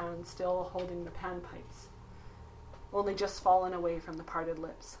supple hand still holding the panpipes, only just fallen away from the parted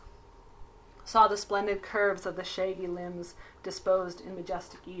lips, saw the splendid curves of the shaggy limbs disposed in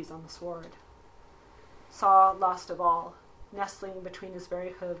majestic ease on the sward, saw, last of all, nestling between his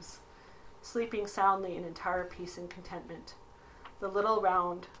very hooves, sleeping soundly in entire peace and contentment, the little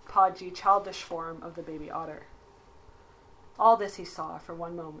round, podgy, childish form of the baby otter. All this he saw for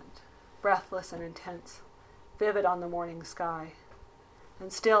one moment, breathless and intense, vivid on the morning sky,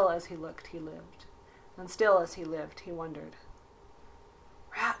 and still as he looked he lived, and still as he lived he wondered.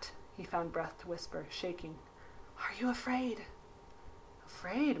 "Rat," he found breath to whisper, shaking. "Are you afraid?"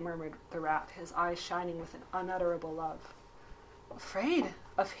 "Afraid?" murmured the rat, his eyes shining with an unutterable love. "Afraid?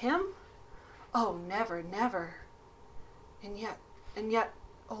 Of him? Oh, never, never. And yet,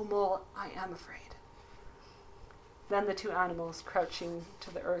 oh, Mole, I am afraid." Then the two animals, crouching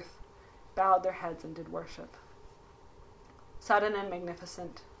to the earth, bowed their heads and did worship. Sudden and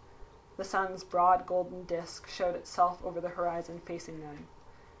magnificent, the sun's broad golden disk showed itself over the horizon facing them,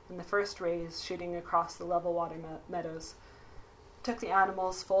 and the first rays, shooting across the level water meadows, took the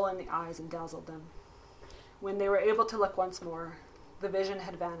animals full in the eyes and dazzled them. When they were able to look once more, the vision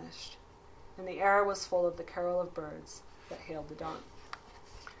had vanished, and the air was full of the carol of birds that hailed the dawn.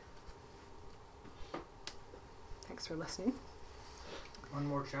 Thanks for listening. One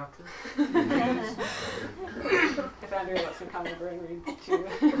more chapter. If Andrew lets me come over and read to you,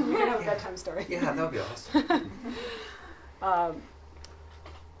 we can have a bedtime story. Yeah, that would be awesome.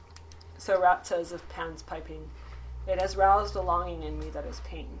 So Rat says of Pan's piping, "It has roused a longing in me that is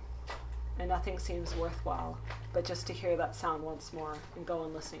pain, and nothing seems worthwhile but just to hear that sound once more and go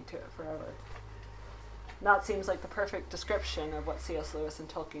on listening to it forever." And that seems like the perfect description of what C.S. Lewis and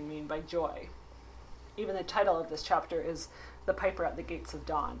Tolkien mean by joy. Even the title of this chapter is The Piper at the Gates of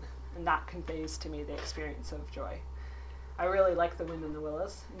Dawn, and that conveys to me the experience of joy. I really like The Wind and the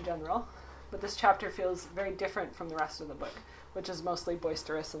Willows in general, but this chapter feels very different from the rest of the book, which is mostly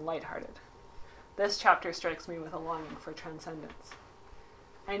boisterous and lighthearted. This chapter strikes me with a longing for transcendence.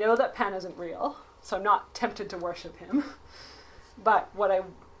 I know that Pan isn't real, so I'm not tempted to worship him, but what I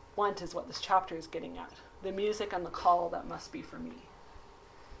want is what this chapter is getting at, the music and the call that must be for me.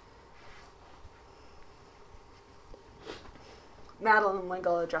 Madeline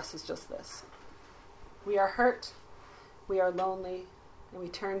L'Engle addresses just this. We are hurt, we are lonely, and we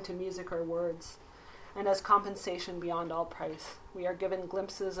turn to music or words, and as compensation beyond all price, we are given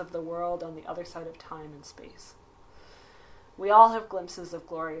glimpses of the world on the other side of time and space. We all have glimpses of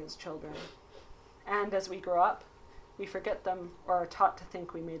glory as children, and as we grow up, we forget them or are taught to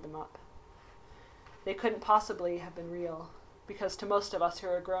think we made them up. They couldn't possibly have been real, because to most of us who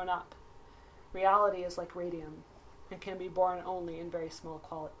are grown up, reality is like radium, and can be born only in very small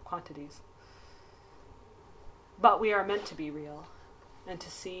quantities. But we are meant to be real, and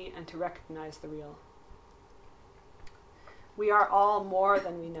to see and to recognize the real. We are all more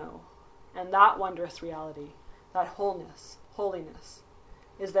than we know, and that wondrous reality, that wholeness, holiness,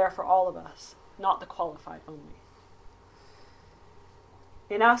 is there for all of us, not the qualified only.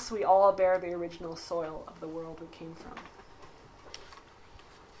 In us, we all bear the original soil of the world we came from.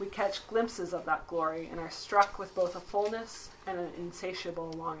 We catch glimpses of that glory and are struck with both a fullness and an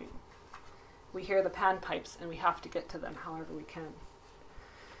insatiable longing. We hear the panpipes and we have to get to them however we can.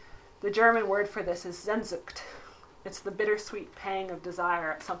 The German word for this is Sehnsucht. It's the bittersweet pang of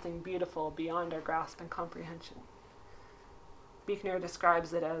desire at something beautiful beyond our grasp and comprehension. Buechner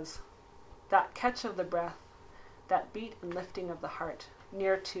describes it as that catch of the breath, that beat and lifting of the heart,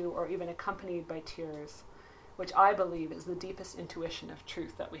 near to or even accompanied by tears, which I believe is the deepest intuition of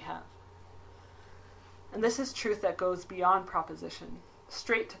truth that we have. And this is truth that goes beyond proposition,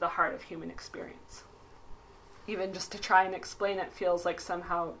 straight to the heart of human experience. Even just to try and explain it feels like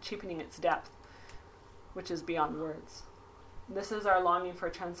somehow cheapening its depth, which is beyond words. This is our longing for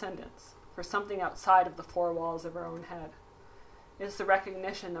transcendence, for something outside of the four walls of our own head. It is the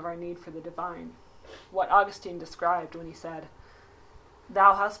recognition of our need for the divine, what Augustine described when he said,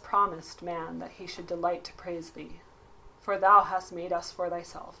 "Thou hast promised man that he should delight to praise thee, for thou hast made us for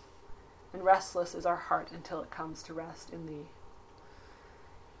thyself, and restless is our heart until it comes to rest in thee."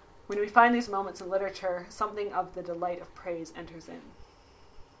 When we find these moments in literature, something of the delight of praise enters in.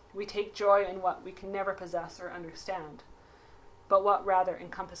 We take joy in what we can never possess or understand, but what rather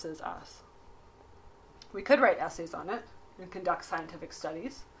encompasses us. We could write essays on it and conduct scientific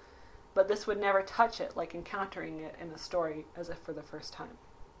studies, but this would never touch it like encountering it in a story as if for the first time.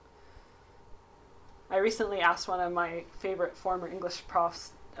 I recently asked one of my favorite former English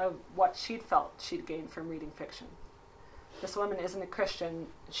profs of what she'd felt she'd gained from reading fiction. This woman isn't a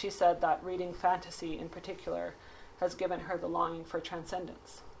Christian. She said that reading fantasy in particular has given her the longing for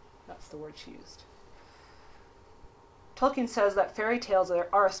transcendence. That's the word she used. Tolkien says that fairy tales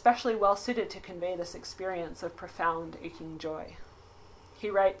are especially well suited to convey this experience of profound, aching joy. He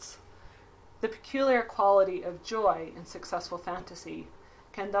writes, "The peculiar quality of joy in successful fantasy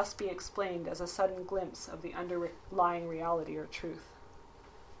can thus be explained as a sudden glimpse of the underlying reality or truth.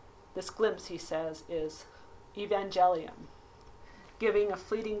 This glimpse," he says, is evangelium, giving a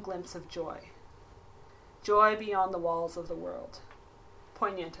fleeting glimpse of joy. Joy beyond the walls of the world,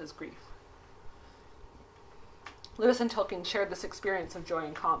 poignant as grief. Lewis and Tolkien shared this experience of joy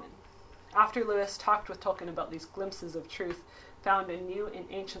in common. After Lewis talked with Tolkien about these glimpses of truth found in new and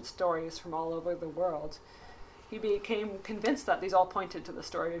ancient stories from all over the world, he became convinced that these all pointed to the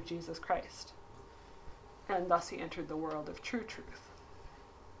story of Jesus Christ. And thus he entered the world of true truth.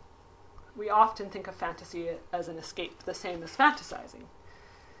 We often think of fantasy as an escape, the same as fantasizing.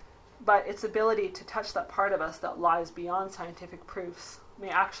 But its ability to touch that part of us that lies beyond scientific proofs may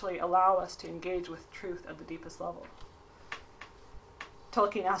actually allow us to engage with truth at the deepest level.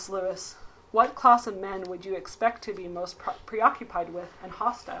 Tolkien asked Lewis, "What class of men would you expect to be most preoccupied with and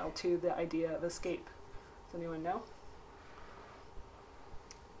hostile to the idea of escape?" Does anyone know?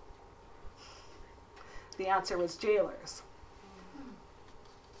 The answer was jailers.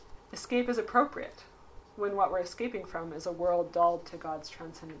 Escape is appropriate when what we're escaping from is a world dulled to God's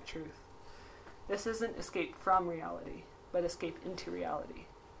transcendent truth. This isn't escape from reality, but escape into reality,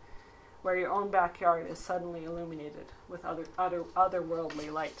 where your own backyard is suddenly illuminated with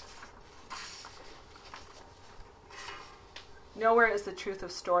otherworldly light. Nowhere is the truth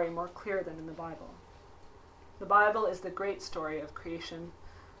of story more clear than in the Bible. The Bible is the great story of creation,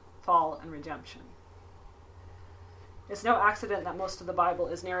 fall, and redemption. It's no accident that most of the Bible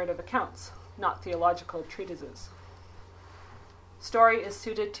is narrative accounts, not theological treatises. Story is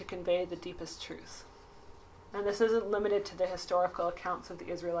suited to convey the deepest truths. And this isn't limited to the historical accounts of the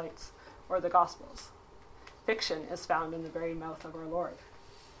Israelites or the Gospels. Fiction is found in the very mouth of our Lord.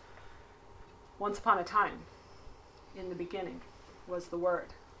 Once upon a time, in the beginning, was the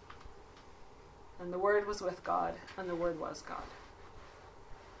Word. And the Word was with God, and the Word was God.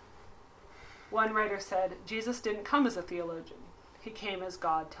 One writer said, Jesus didn't come as a theologian. He came as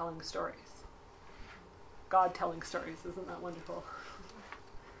God telling stories. God telling stories, isn't that wonderful?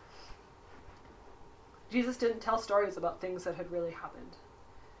 Jesus didn't tell stories about things that had really happened.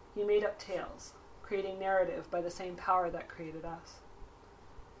 He made up tales, creating narrative by the same power that created us.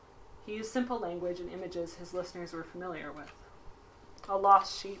 He used simple language and images his listeners were familiar with. A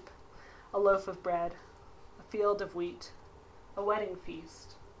lost sheep, a loaf of bread, a field of wheat, a wedding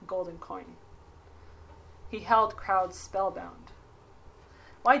feast, a golden coin. He held crowds spellbound.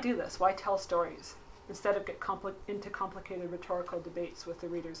 Why do this? Why tell stories, instead of get into complicated rhetorical debates with the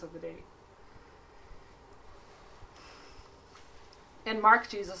readers of the day? In Mark,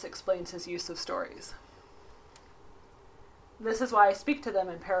 Jesus explains his use of stories. "This is why I speak to them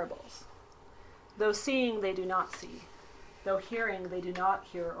in parables. Though seeing, they do not see. Though hearing, they do not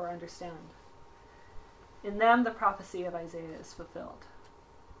hear or understand. In them the prophecy of Isaiah is fulfilled.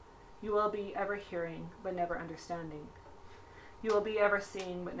 You will be ever hearing, but never understanding. You will be ever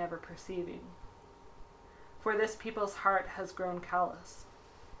seeing, but never perceiving. For this people's heart has grown callous.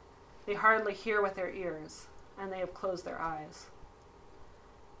 They hardly hear with their ears, and they have closed their eyes.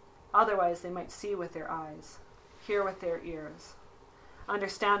 Otherwise they might see with their eyes, hear with their ears,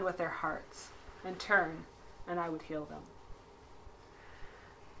 understand with their hearts, and turn, and I would heal them."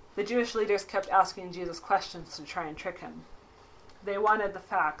 The Jewish leaders kept asking Jesus questions to try and trick him. They wanted the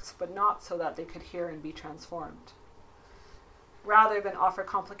facts, but not so that they could hear and be transformed. Rather than offer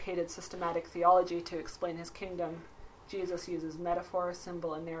complicated systematic theology to explain his kingdom, Jesus uses metaphor,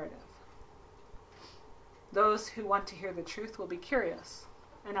 symbol, and narrative. Those who want to hear the truth will be curious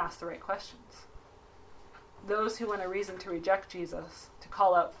and ask the right questions. Those who want a reason to reject Jesus, to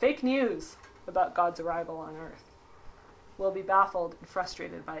call out fake news about God's arrival on earth, will be baffled and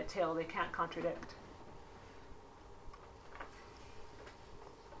frustrated by a tale they can't contradict.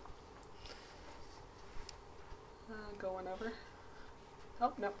 Going over.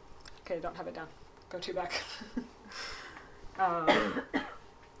 Oh, no. Okay, don't have it down. Go two back.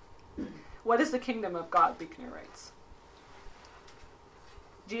 What is the kingdom of God, Buechner writes.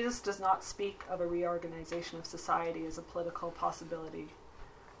 Jesus does not speak of a reorganization of society as a political possibility,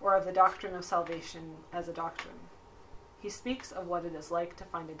 or of the doctrine of salvation as a doctrine. He speaks of what it is like to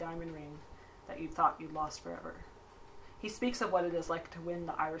find a diamond ring that you thought you'd lost forever. He speaks of what it is like to win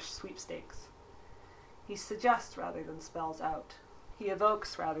the Irish sweepstakes. He suggests rather than spells out. He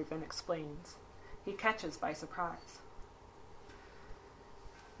evokes rather than explains. He catches by surprise.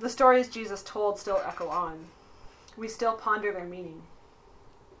 The stories Jesus told still echo on. We still ponder their meaning.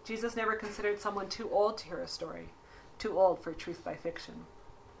 Jesus never considered someone too old to hear a story, too old for truth by fiction.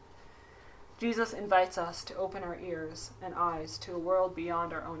 Jesus invites us to open our ears and eyes to a world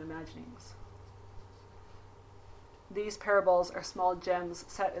beyond our own imaginings. These parables are small gems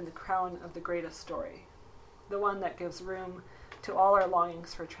set in the crown of the greatest story, the one that gives room to all our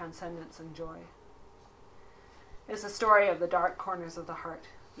longings for transcendence and joy. It's a story of the dark corners of the heart,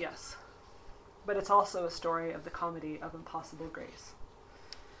 yes, but it's also a story of the comedy of impossible grace.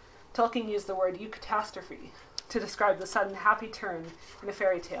 Tolkien used the word eucatastrophe to describe the sudden happy turn in a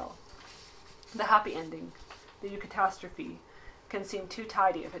fairy tale. The happy ending, the eucatastrophe, can seem too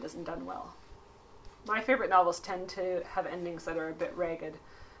tidy if it isn't done well. My favorite novels tend to have endings that are a bit ragged,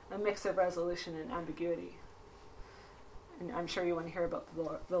 a mix of resolution and ambiguity. And I'm sure you want to hear about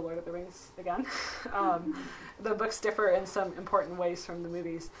the Lord of the Rings again. The books differ in some important ways from the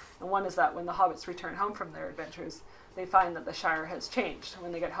movies, and one is that when the hobbits return home from their adventures, they find that the Shire has changed.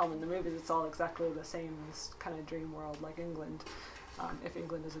 When they get home in the movies, it's all exactly the same, this kind of dream world like England, if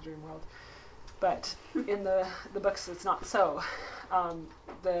England is a dream world. But in the books, it's not so.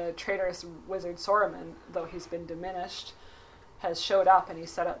 The traitorous wizard Saruman, though he's been diminished, has showed up and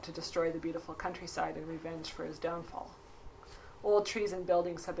he's set out to destroy the beautiful countryside in revenge for his downfall. Old trees and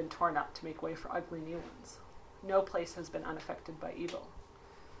buildings have been torn up to make way for ugly new ones. No place has been unaffected by evil.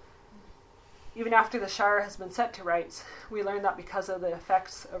 Even after the Shire has been set to rights, we learn that because of the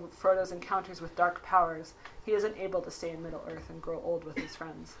effects of Frodo's encounters with dark powers, he isn't able to stay in Middle-earth and grow old with his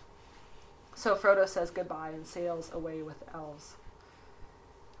friends. So Frodo says goodbye and sails away with the elves.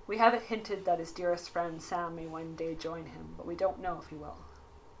 We have it hinted that his dearest friend Sam may one day join him, but we don't know if he will.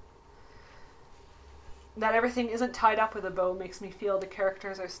 That everything isn't tied up with a bow makes me feel the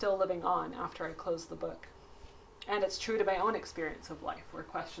characters are still living on after I close the book. And it's true to my own experience of life, where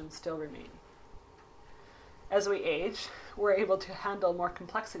questions still remain. As we age, we're able to handle more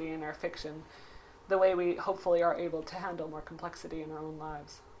complexity in our fiction, the way we hopefully are able to handle more complexity in our own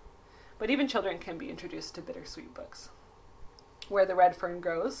lives. But even children can be introduced to bittersweet books. Where the Red Fern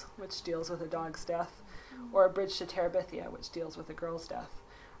Grows, which deals with a dog's death, or A Bridge to Terabithia, which deals with a girl's death,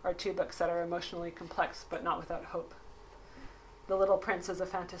 are two books that are emotionally complex but not without hope. The Little Prince is a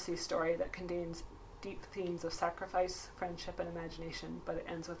fantasy story that contains deep themes of sacrifice, friendship, and imagination, but it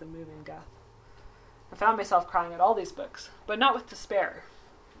ends with a moving death. I found myself crying at all these books, but not with despair.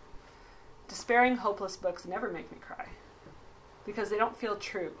 Despairing, hopeless books never make me cry, because they don't feel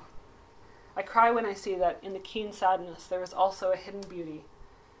true. I cry when I see that in the keen sadness there is also a hidden beauty,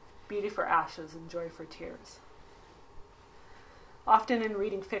 beauty for ashes and joy for tears. Often in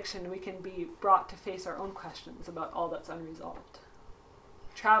reading fiction, we can be brought to face our own questions about all that's unresolved.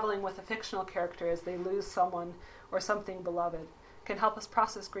 Traveling with a fictional character as they lose someone or something beloved can help us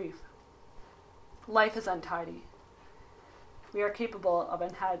process grief. Life is untidy. We are capable of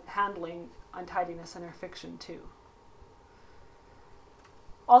handling untidiness in our fiction too.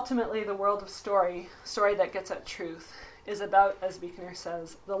 Ultimately, the world of story that gets at truth, is about, as Buechner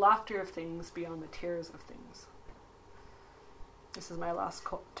says, the laughter of things beyond the tears of things. This is my last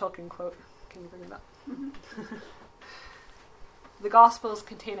Tolkien quote. Can you bring it up? Mm-hmm. The Gospels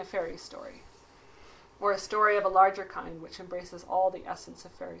contain a fairy story, or a story of a larger kind which embraces all the essence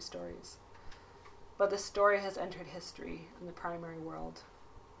of fairy stories. But this story has entered history in the primary world.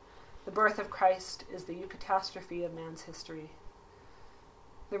 The birth of Christ is the eucatastrophe of man's history.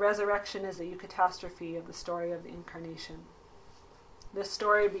 The resurrection is the eucatastrophe of the story of the incarnation. This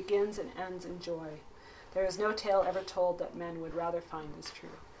story begins and ends in joy. There is no tale ever told that men would rather find as true.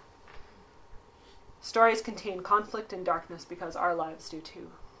 Stories contain conflict and darkness because our lives do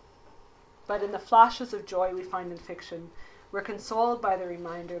too. But in the flashes of joy we find in fiction, we're consoled by the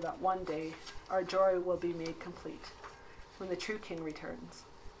reminder that one day our joy will be made complete when the true King returns.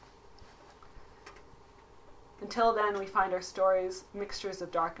 Until then, we find our stories mixtures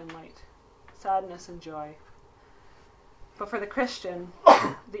of dark and light, sadness and joy. But for the Christian,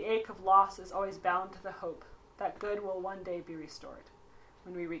 the ache of loss is always bound to the hope that good will one day be restored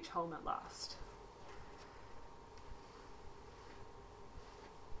when we reach home at last.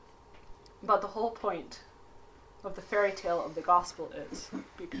 But the whole point of the fairy tale of the gospel is,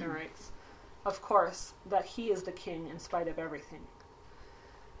 Buchanan writes, of course, that he is the king in spite of everything.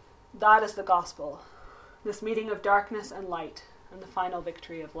 That is the gospel, this meeting of darkness and light, and the final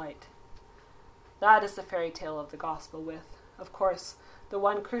victory of light. That is the fairy tale of the gospel with, of course, the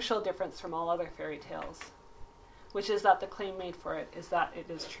one crucial difference from all other fairy tales, which is that the claim made for it is that it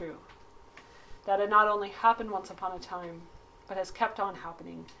is true. That it not only happened once upon a time, but has kept on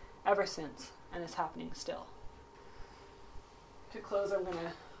happening ever since, and is happening still. To close, I'm going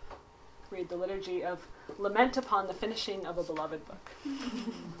to read the liturgy of Lament upon the Finishing of a Beloved Book.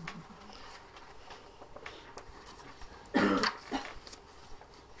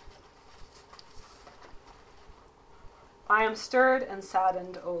 I am stirred and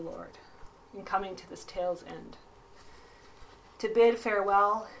saddened, O Lord, in coming to this tale's end, to bid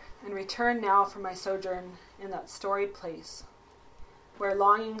farewell and return now from my sojourn in that storied place, where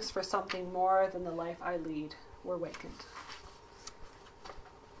longings for something more than the life I lead were wakened.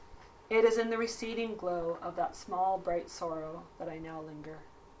 It is in the receding glow of that small, bright sorrow that I now linger.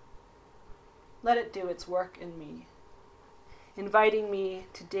 Let it do its work in me, inviting me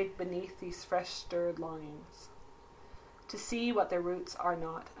to dig beneath these fresh-stirred longings, to see what their roots are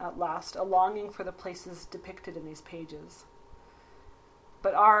not, at last, a longing for the places depicted in these pages,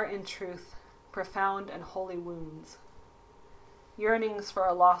 but are, in truth, profound and holy wounds, yearnings for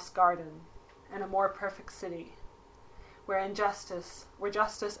a lost garden and a more perfect city, where justice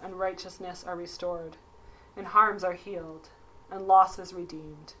and righteousness are restored, and harms are healed, and losses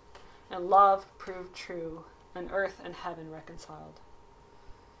redeemed, and love proved true, and earth and heaven reconciled.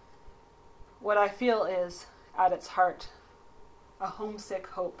 What I feel is, at its heart, a homesick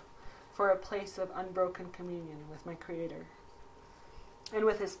hope for a place of unbroken communion with my Creator, and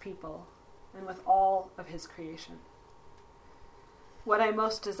with His people, and with all of His creation. What I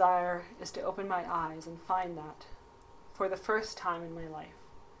most desire is to open my eyes and find that, for the first time in my life,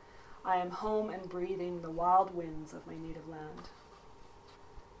 I am home and breathing the wild winds of my native land.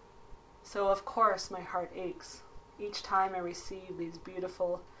 So of course my heart aches each time I receive these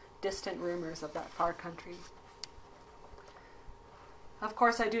beautiful, distant rumors of that far country. Of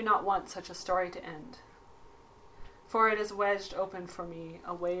course I do not want such a story to end, for it is wedged open for me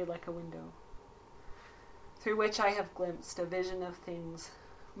away like a window, through which I have glimpsed a vision of things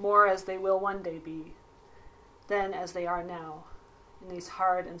more as they will one day be, than as they are now, in these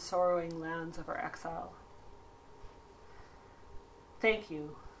hard and sorrowing lands of our exile. Thank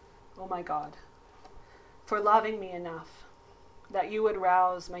you, O my God, for loving me enough that you would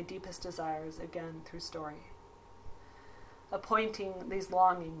rouse my deepest desires again through story, appointing these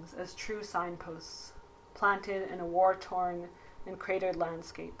longings as true signposts planted in a war-torn and cratered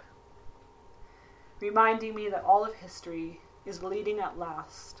landscape, reminding me that all of history is leading at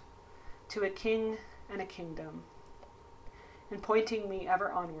last to a king and a kingdom, and pointing me ever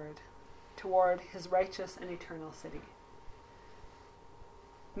onward toward his righteous and eternal city.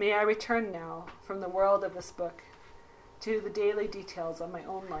 May I return now from the world of this book to the daily details of my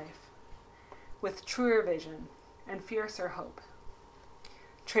own life, with truer vision and fiercer hope,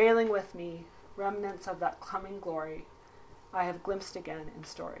 trailing with me remnants of that coming glory I have glimpsed again in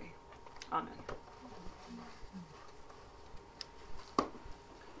story. Amen.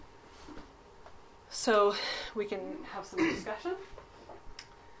 So we can have some discussion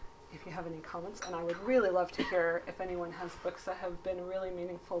if you have any comments, and I would really love to hear if anyone has books that have been really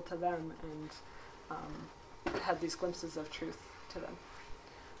meaningful to them and had these glimpses of truth to them.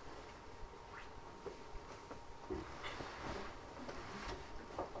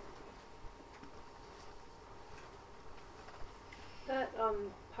 That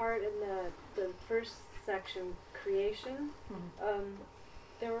part in the first section, creation,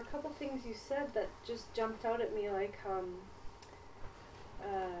 there were a couple things you said that just jumped out at me, like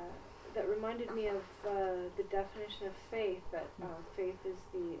that reminded me of the definition of faith, that faith is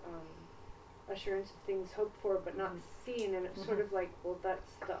the assurance of things hoped for but not seen, and it's sort of like, well,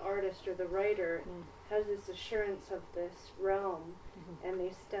 that's the artist or the writer has this assurance of this realm, and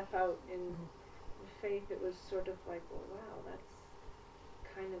they step out in faith. It was sort of like, well, wow, that's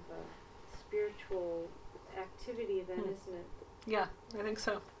kind of a spiritual activity then, isn't it? Yeah, I think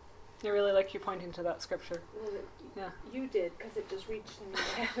so. I really like you pointing to that scripture. Well, Yeah. you did, because it just reached in my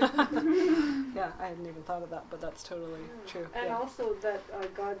head. Yeah, I hadn't even thought of that, but that's totally true. And yeah. also that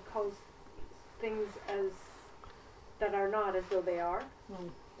God calls things as that are not as though they are.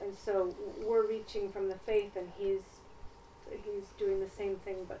 And so we're reaching from the faith, and he's doing the same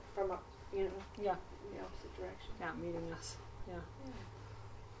thing, but from up, Yeah. in the opposite direction. Yeah, meeting us. Yeah.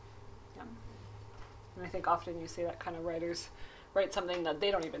 And I think often you see that kind of writers write something that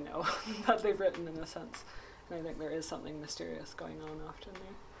they don't even know that they've written, in a sense. And I think there is something mysterious going on often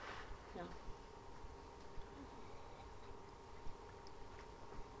there. Yeah.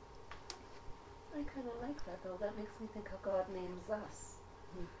 I kind of like that, though. That makes me think how God names us.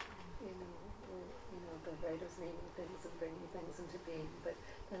 The writer's naming things and bringing things into being. But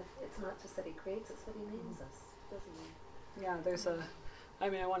it's not just that he creates us, but he names us, doesn't he? Yeah, there's I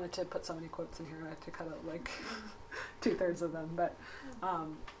wanted to put so many quotes in here, I had to cut out like 2/3 of them, but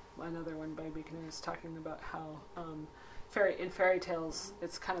another one by Buchanan is talking about how in fairy tales,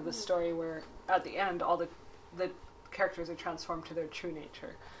 it's kind of the story where at the end all the characters are transformed to their true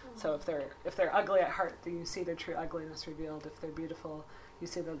nature. So if they're ugly at heart, then you see their true ugliness revealed. If they're beautiful, you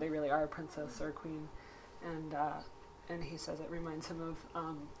see that they really are a princess or a queen. And he says it reminds him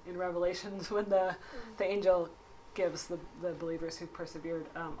of in Revelations when the angel gives the believers who persevered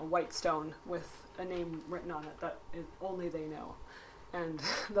a white stone with a name written on it that only they know, and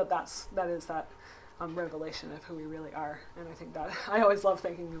that is that revelation of who we really are. And I think that I always love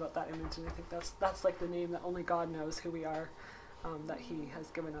thinking about that image, and I think that's like the name that only God knows who we are, that He has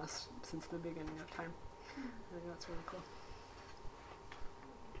given us since the beginning of time. I think that's really cool.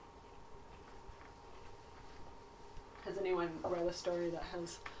 Has anyone read a story that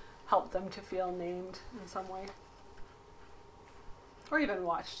has helped them to feel named in some way? Or even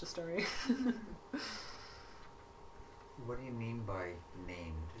watched a story? What do you mean by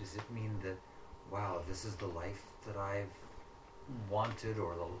named? Does it mean that, wow, this is the life that I've wanted,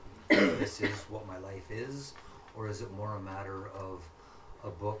 or this is what my life is? Or is it more a matter of a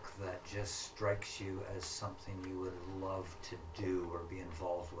book that just strikes you as something you would love to do or be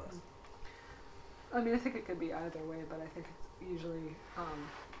involved with? I think it could be either way, but I think it's usually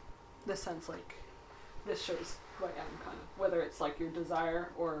the sense like this shows who I am, kind of. Whether it's like your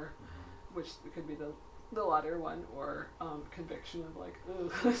desire, or which could be the latter one, or conviction of like,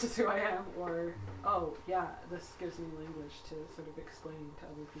 ooh, this is who I am, or oh yeah, this gives me language to sort of explain to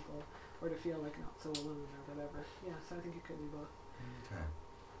other people, or to feel like not so alone or whatever. Yeah, so I think it could be both. Okay.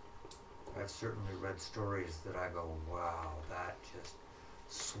 I've certainly read stories that I go, wow, that just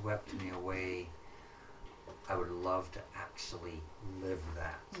swept me away. I would love to actually live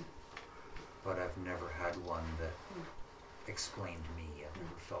that. But I've never had one that explained me. I've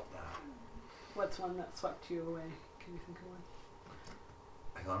never felt that. What's one that swept you away? Can you think of one?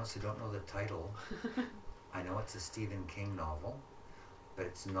 I honestly don't know the title. I know it's a Stephen King novel, but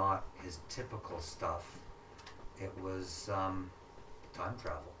it's not his typical stuff. It was time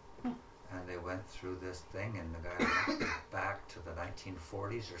travel. And they went through this thing, and the guy went back to the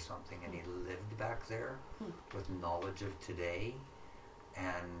 1940s or something, and he lived back there with knowledge of today,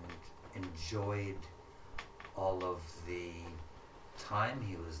 and enjoyed all of the time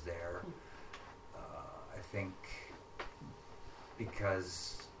he was there. I think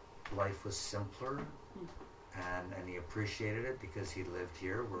because life was simpler, and he appreciated it because he lived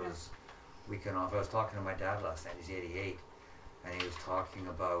here, whereas I was talking to my dad last night, he's 88, and he was talking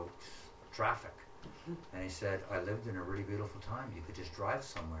about traffic, and he said, I lived in a really beautiful time. You could just drive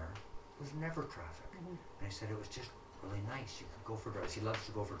somewhere. There was never traffic. And he said it was just really nice. You could go for drives. He loves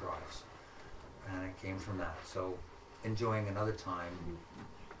to go for drives. And it came from that. So enjoying another time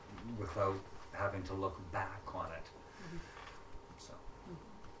without having to look back on it. So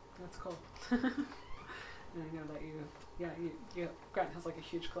that's cool. And I know that you Grant has like a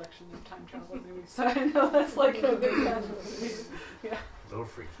huge collection of time travel movies, so I know that's like a big fan. Yeah. a little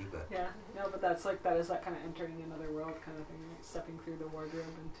freaky, but Yeah. No, but that is that kind of entering another world kind of thing, right? Stepping through the wardrobe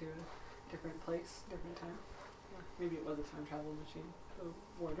into a different place, different time. Yeah. Maybe it was a time travel machine. The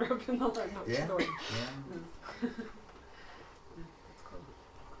wardrobe in the story. Yeah. Yeah, that's cool.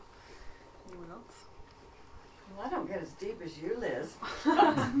 Anyone else? Well, I don't get as deep as you, Liz.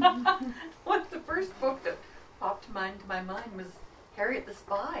 What's the first book that popped to my mind was Harriet the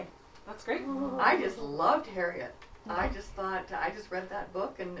Spy. That's great. I just loved Harriet. I just read that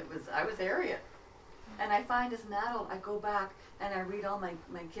book, and I was Harriet. And I find as an adult, I go back and I read all my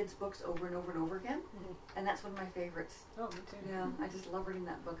kids' books over and over and over again, and that's one of my favorites. Oh, me too. Yeah, I just love reading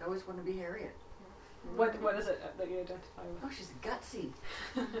that book. I always want to be Harriet. What is it that you identify with? Oh, she's gutsy.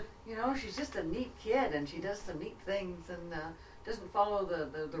 You know, she's just a neat kid, and she does some neat things, and doesn't follow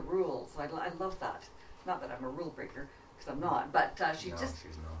the rules. I love that. Not that I'm a rule breaker, because I'm not. But she's No, just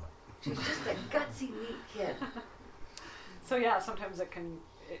she's not. she's just a gutsy, neat kid. So yeah, sometimes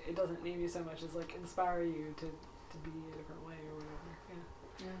it doesn't need you so much as like inspire you to be a different way or whatever.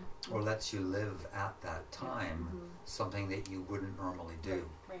 Yeah. Or lets you live at that time something that you wouldn't normally do.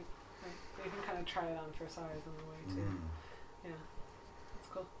 Right. You can kind of try it on for size on the way too. Yeah, that's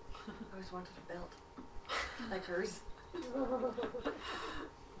cool. I always wanted a belt like hers.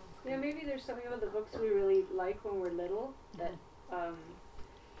 Yeah, maybe there's something about the books we really like when we're little that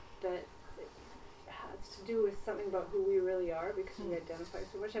that has to do with something about who we really are because we identify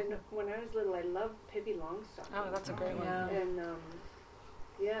so much. I know when I was little, I loved Pippi Longstocking. Oh, that's a great one. Yeah. And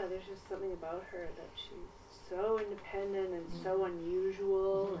there's just something about her that she's so independent and so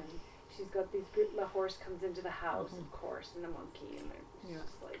unusual, and she's got these the horse comes into the house, of course, and the monkey, and they're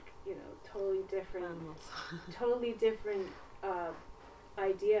just like, you know, totally different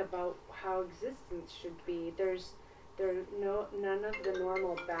idea about how existence should be. There's none of the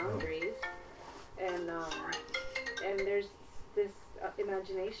normal boundaries, and there's this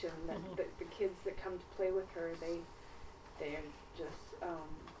imagination that the kids that come to play with her, they are just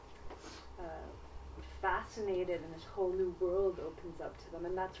fascinated, and this whole new world opens up to them,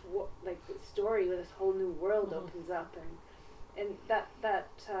 and that's what, like, the story where this whole new world opens up, and that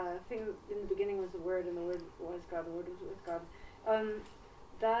thing in the beginning was the Word, and the Word was God, and the Word was with God.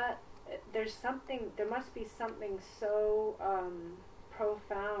 That there must be something so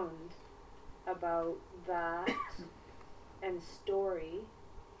profound about that and story.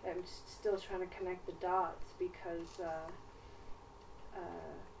 I'm still trying to connect the dots because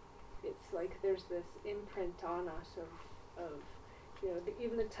it's like there's this imprint on us of you know,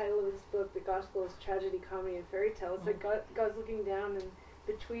 even the title of this book, The Gospel is Tragedy, Comedy, and Fairy Tale. It's like God's looking down, and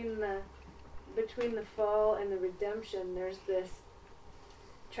between the fall and the redemption, there's this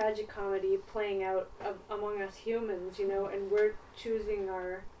tragic comedy playing out among us humans, you know, and we're choosing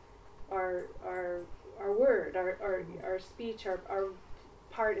our word, our speech, our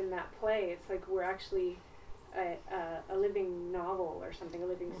part in that play. It's like we're actually a living novel or something, a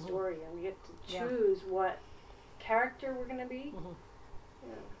living story, and we get to choose what character we're going to be.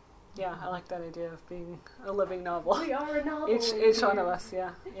 Yeah, I like that idea of being a living novel. We are a novel. Each one of us,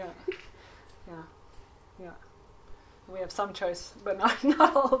 yeah. We have some choice, but not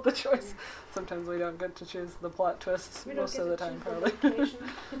all of the choice. Sometimes we don't get to choose the plot twists most of the time, probably.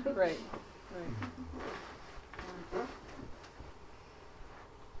 Right.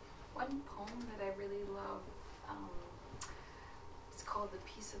 One poem that I really love, it's called The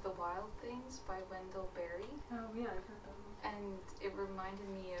Peace of the Wild Things by Wendell Berry. Oh, yeah, I've heard that one. And it reminded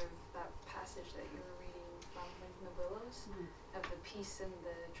me of that passage that you were reading from Wind in the Willows, of the peace and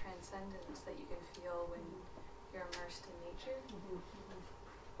the transcendence that you can feel when you're immersed in nature.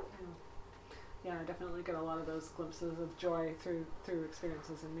 Yeah, I definitely get a lot of those glimpses of joy through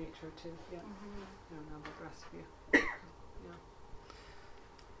experiences in nature too. Yeah. I don't know about the rest of you. Yeah.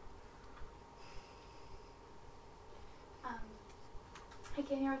 I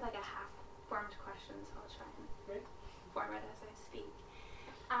came here with like a half-formed question, so I'll try and form it as I speak.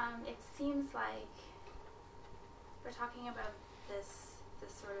 It seems like we're talking about this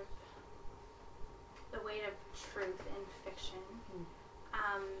sort of the weight of truth in fiction,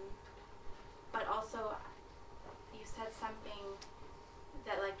 but also you said something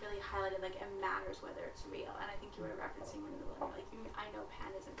that like really highlighted like it matters whether it's real, and I think you were referencing one of the like I know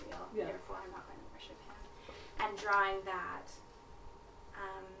Pan isn't real, therefore I'm not going to worship him, and drawing that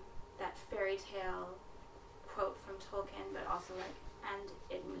that fairy tale quote from Tolkien, but also like, and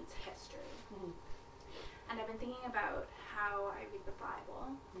it meets history. And I've been thinking about how I read the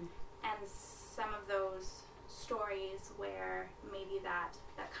Bible, and some of those stories where maybe that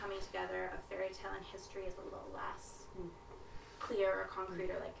coming together of fairy tale and history is a little less clear or concrete,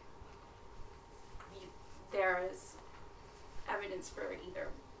 or like there is evidence for either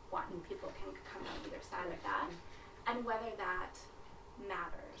one. People can come on either side of that, and whether that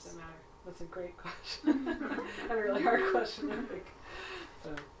matters. Does it matter? That's a great question. And a really hard question, I think.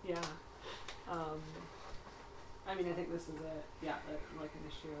 So, yeah. I mean, I think this is like an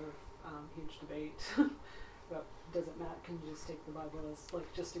issue of huge debate. But does it matter? Can you just take the Bible as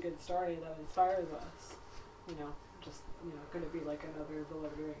like just a good story that inspires us? You know, just, you know, could it be like another The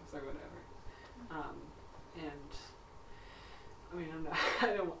Lord of the Rings or whatever? And I mean, I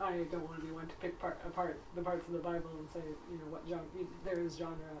don't want to be one to pick apart the parts of the Bible and say, you know, what genre. There is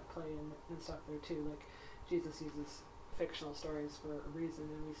genre at play and stuff there too. Like Jesus uses fictional stories for a reason,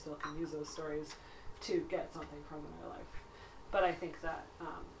 and we still can use those stories to get something from in our life. But I think that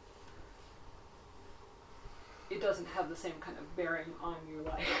it doesn't have the same kind of bearing on your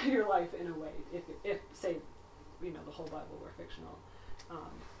life in a way. If say, the whole Bible were fictional,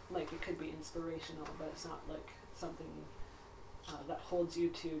 like it could be inspirational, but it's not like something that holds you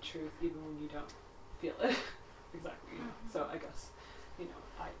to truth even when you don't feel it exactly. So I guess,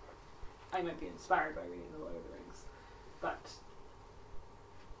 I might be inspired by reading The Lord of the Rings, but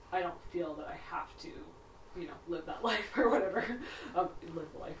I don't feel that I have to, live that life or whatever,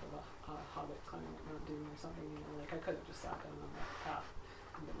 live the life of a hobbit climbing a mountain or something. Like I could have just sat down on that path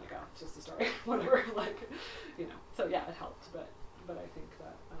and been like, oh, it's just a story, whatever. So yeah, it helped, but I think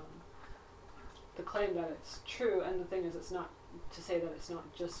that the claim that it's true, and the thing is, it's not to say that it's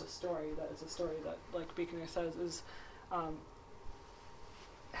not just a story. That it's a story that, like Buechner says, is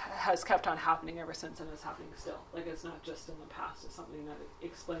has kept on happening ever since, and is happening still. Like it's not just in the past. It's something that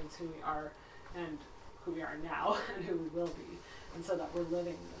explains who we are and who we are now and who we will be, and so that we're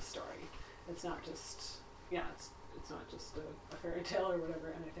living this story. It's not just it's not just a fairy tale or whatever.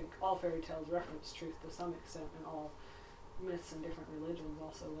 And I think all fairy tales reference truth to some extent, and all myths and different religions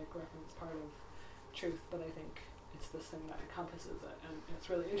also reference part of truth. But I think it's this thing that encompasses it, and it's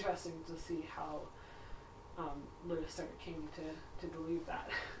really interesting to see how Lewis sort of came to believe that.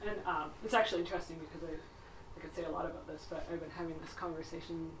 And it's actually interesting because I could say a lot about this, but I've been having this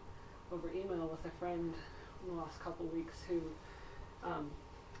conversation over email with a friend in the last couple of weeks who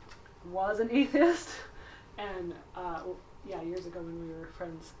was an atheist, and years ago when we were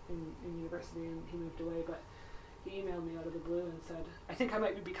friends in university, and he moved away, but he emailed me out of the blue and said, I think I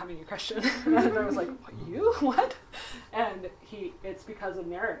might be becoming a Christian. And I was like, you? What? And it's because of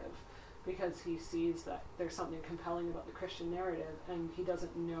narrative, because he sees that there's something compelling about the Christian narrative, and he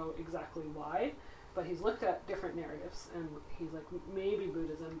doesn't know exactly why, but he's looked at different narratives, and he's like, maybe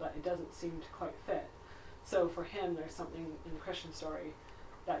Buddhism, but it doesn't seem to quite fit. So for him, there's something in the Christian story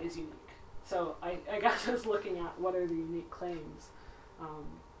that is unique. So I guess I was looking at what are the unique claims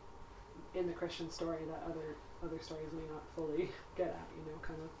in the Christian story that other stories may not fully get at,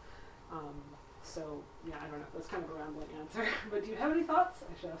 kind of. So yeah, I don't know. That's kind of a rambling answer. But do you have any thoughts?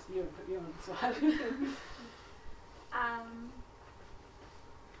 I should ask you and put you on the spot.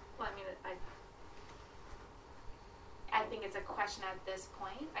 Well, I mean, I think it's a question at this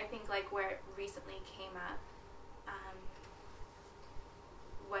point. I think where it recently came up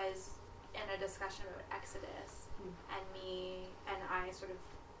was in a discussion about Exodus, and I sort of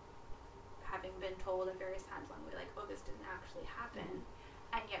having been told at various times along the way, oh, this didn't actually happen,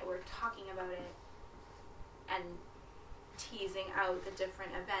 and yet we're talking about it and teasing out the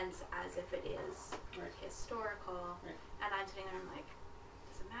different events as if it is historical, and I'm sitting there and I'm like,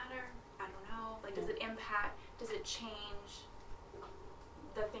 does it matter? I don't know. Does it impact? Does it change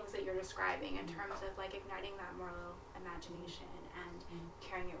the things that you're describing in terms of igniting that moral imagination and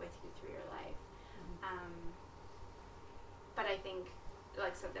carrying it with you through your life? But I think,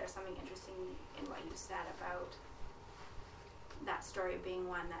 so there's something interesting in what you said about that story being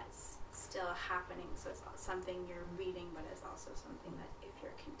one that's still happening. So it's something you're reading, but it's also something that if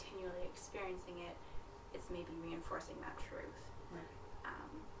you're continually experiencing it, it's maybe reinforcing that truth. Right.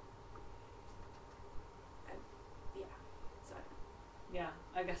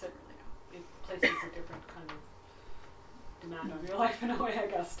 I guess it places a different kind of demand on your life in a way, I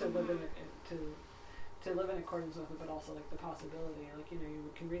guess, to live in it, to live in accordance with it, but also the possibility.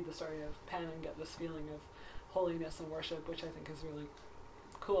 You can read the story of Pan and get this feeling of holiness and worship, which I think is really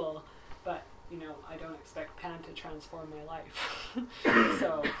cool. But I don't expect Pan to transform my life.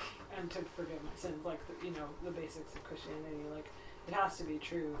 So, and to forgive my sins, the basics of Christianity. It has to be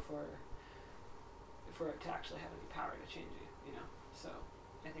true for it to actually have any power to change you. So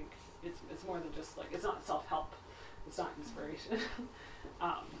I think it's more than just it's not self-help, it's not inspiration,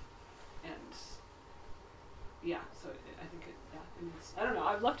 and so I think I don't know.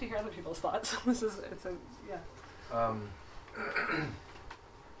 I'd love to hear other people's thoughts. It's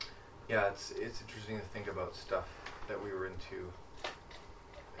interesting to think about stuff that we were into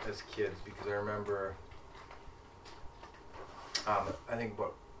as kids, because I remember I think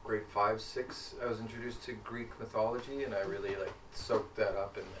grade 5, 6, I was introduced to Greek mythology, and I really soaked that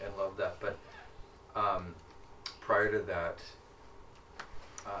up and loved that. But prior to that,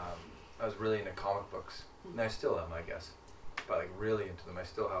 I was really into comic books, and I still am, I guess, but really into them. I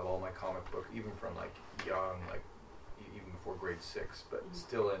still have all my comic books, even from young, even before grade 6, but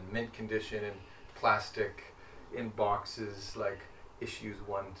still in mint condition, in plastic, in boxes, issues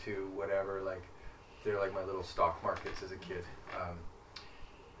 1, 2, whatever. They're my little stock markets as a kid.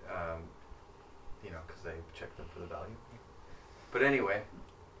 Because I checked them for the value. But anyway,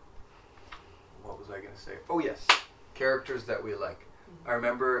 what was was I going to say? Oh yes, characters that we like. I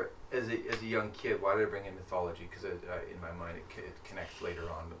remember as a young kid, why did I bring in mythology? Because in my mind it connects later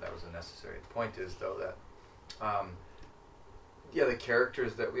on, but that was unnecessary. The point is though that the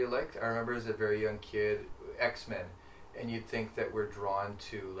characters that we liked. I remember as a very young kid, X-Men, and you'd think that we're drawn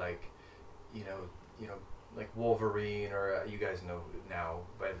to like, you know, like Wolverine or you guys know now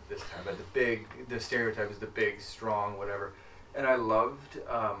by this time, but the stereotype is the big, strong, whatever. And I loved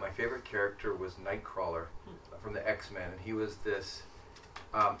my favorite character was Nightcrawler from the X-Men, and he was this.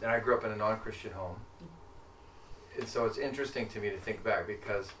 And I grew up in a non-Christian home, and so it's interesting to me to think back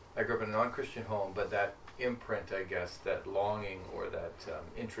because I grew up in a non-Christian home, but that imprint, I guess, that longing or that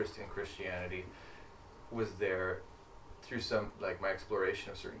interest in Christianity was there through some, like my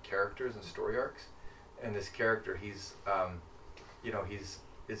exploration of certain characters and story arcs. And this character, he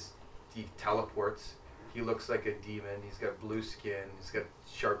teleports. He looks like a demon. He's got blue skin. He's got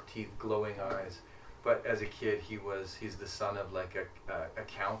sharp teeth, glowing eyes. But as a kid, he's the son of like a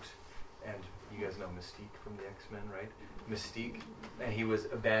count, and you guys know Mystique from the X-Men, right? Mystique, and he was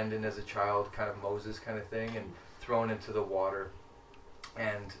abandoned as a child, kind of Moses kind of thing, and thrown into the water.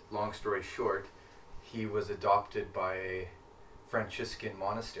 And long story short, he was adopted by a Franciscan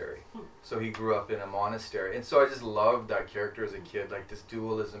monastery. So he grew up in a monastery, and so I just loved that character as a kid, like this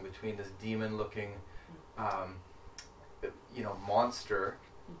dualism between this demon-looking, monster,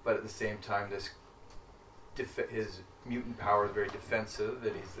 but at the same time this. His mutant power is very defensive,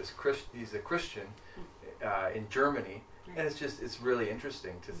 and he's a Christian in Germany, and it's really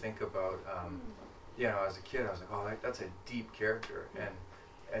interesting to think about. As a kid, I was like, oh, that's a deep character, and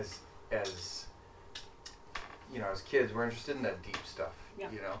as kids, we're interested in that deep stuff,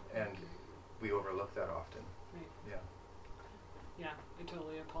 and we overlook that often. Right. Yeah. Yeah, it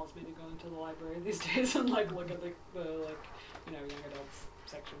totally appalls me to go into the library these days and look at the young adults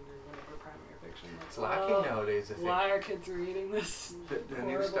section or whatever primary fiction. It's lacking nowadays, I think. Why are kids reading this the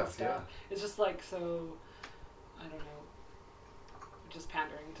new horrible stuff? Yeah. It's just like so, I don't know, just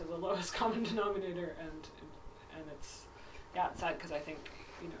pandering to the lowest common denominator, and it's sad because I think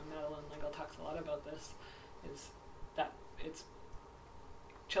Madeline Lingle talks a lot about this, is that it's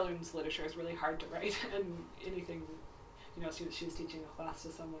children's literature is really hard to write, and anything. She was teaching a class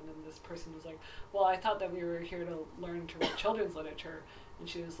to someone, and this person was like, well, I thought that we were here to learn to write children's literature. And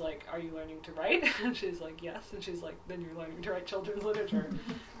she was like, are you learning to write? And she's like, yes. And she's like, then you're learning to write children's literature.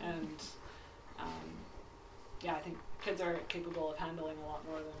 And I think kids are capable of handling a lot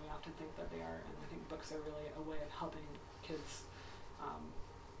more than we often think that they are. And I think books are really a way of helping kids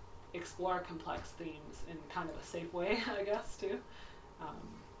explore complex themes in kind of a safe way, I guess, too.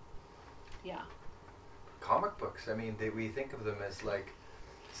 Comic books, I mean, we think of them as like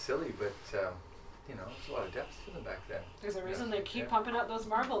silly, but there's a lot of depth to them back then. There's a reason they keep pumping out those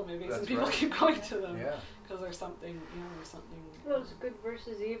Marvel movies, That's and people right. keep going to them. Yeah. Because there's something. Well, it's good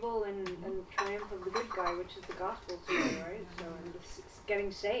versus evil and triumph of the good guy, which is the gospel story, right? So, and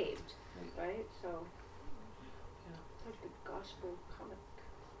getting saved, right? So, it's like the gospel comic.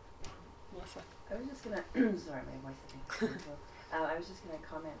 Melissa. I was just gonna. Sorry, my voice is I was just gonna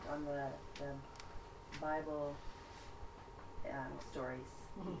comment on the Bible stories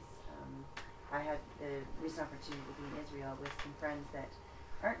piece. I had the recent opportunity to be in Israel with some friends that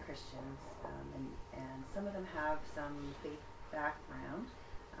aren't Christians, and some of them have some faith background,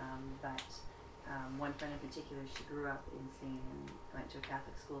 but one friend in particular, she grew up in Spain and went to a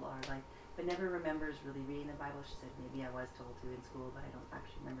Catholic school all her life, but never remembers really reading the Bible. She said, maybe I was told to in school, but I don't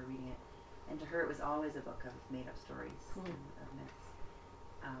actually remember reading it. And to her, it was always a book of made-up stories, of myths.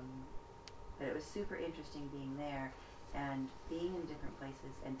 But it was super interesting being there and being in different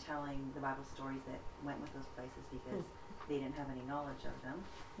places and telling the Bible stories that went with those places because they didn't have any knowledge of them.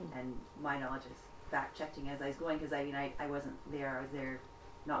 And my knowledge is fact-checking as I was going, because I wasn't there. I was there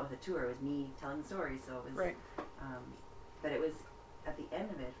not with a tour. It was me telling the stories. So it was, Right. But it was, at the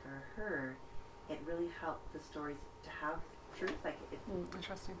end of it, for her, it really helped the stories to have truth. Like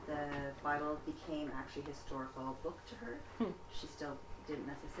Interesting. the Bible became actually a historical book to her. She still didn't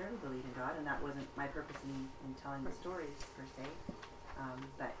necessarily believe in God, and that wasn't my purpose in telling the stories per se,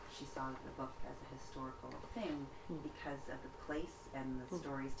 but she saw the book as a historical thing because of the place and the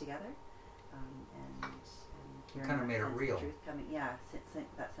stories together, and hearing Kind of made it sense real. of truth coming, that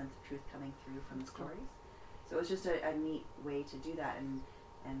sense of truth coming through from the stories. So it was just a neat way to do that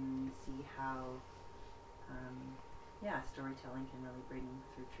and see how storytelling can really bring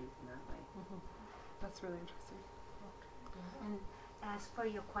through truth in that way. That's really interesting. And as for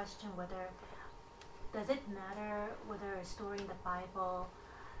your question, does it matter whether a story in the Bible,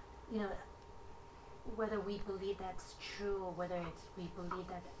 whether we believe that's true or whether we believe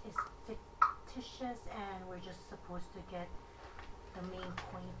that it's fictitious and we're just supposed to get the main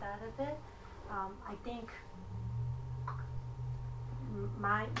point out of it. I think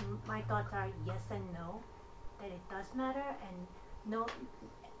my thoughts are yes and no, that it does matter, and no,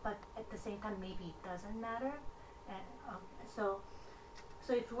 but at the same time maybe it doesn't matter. And so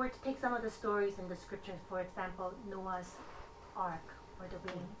if we were to take some of the stories in the scriptures, for example, Noah's Ark or the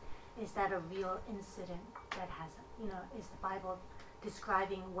rain, is that a real incident that has, is the Bible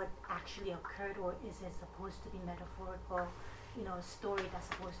describing what actually occurred, or is it supposed to be metaphorical, a story that's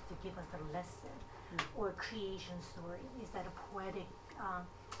supposed to give us a lesson, or a creation story? Is that a poetic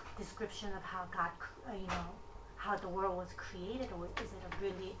description of how God, how the world was created, or is it a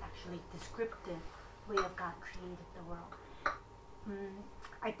really actually descriptive way of God created the world?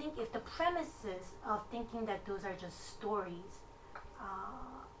 I think if the premises of thinking that those are just stories,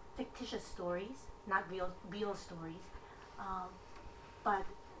 fictitious stories, not real stories, but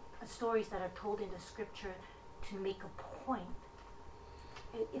stories that are told in the scripture to make a point.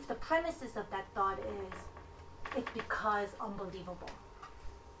 If the premises of that thought is it's because unbelievable,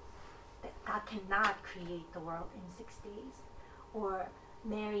 that God cannot create the world in 6 days, or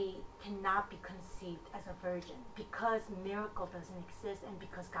Mary cannot be conceived as a virgin because miracle doesn't exist, and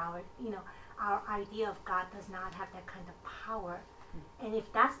because God, our idea of God does not have that kind of power. And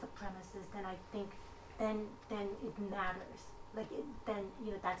if that's the premises, then I think then it matters. Then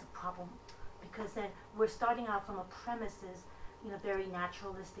that's a problem, because then we're starting out from a premises, very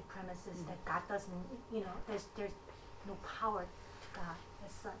naturalistic premises that God doesn't, there's no power to God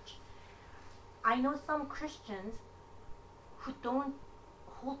as such. I know some Christians who don't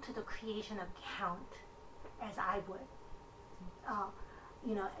hold to the creation account as I would.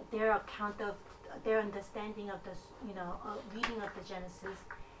 Their account of, their understanding of this, reading of the Genesis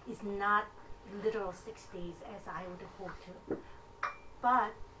is not literal 6 days as I would hold to.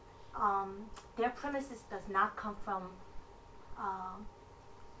 But their premises does not come from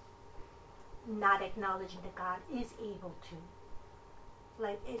not acknowledging that God is able to.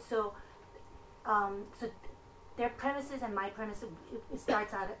 So their premises and my premises, it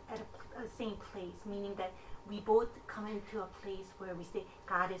starts out at a same place, meaning that we both come into a place where we say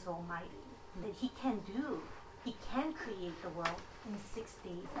God is almighty, that He can create the world in 6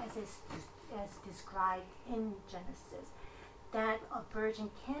 days as described in Genesis, that a virgin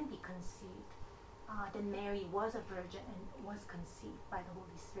can be conceived, that Mary was a virgin and was conceived by the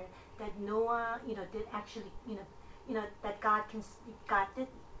Holy Spirit, that Noah, did actually, that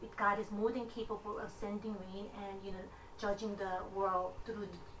God is more than capable of sending rain and, judging the world through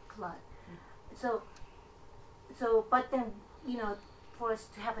the flood. So, but then, for us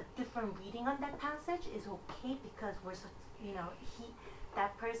to have a different reading on that passage is okay, because we're,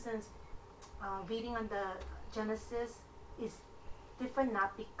 that person's reading on the Genesis is different,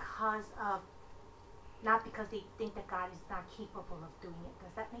 not because they think that God is not capable of doing it.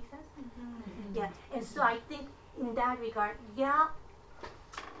 Does that make sense? Mm-hmm. Yeah. And so I think in that regard,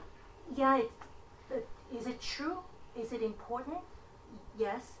 is it true? Is it important?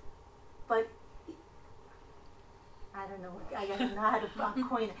 Yes, but I don't know. I don't know how to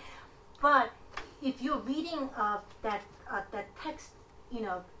coin it. But if you're reading of that text,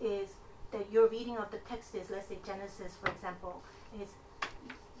 is that your reading of the text is, let's say Genesis, for example, is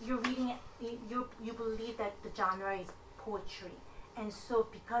you're reading it. You believe that the genre is poetry, and so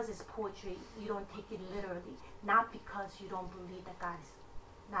because it's poetry, you don't take it literally. Not because you don't believe that God is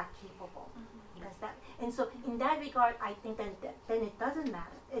not capable. Mm-hmm. Does that? And so in that regard, I think then it doesn't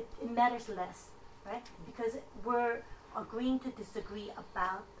matter. It matters less, right? Because we're agreeing to disagree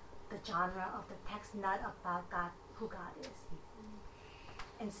about the genre of the text, not about God, who God is.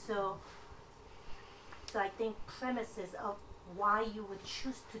 Mm-hmm. And so I think premises of why you would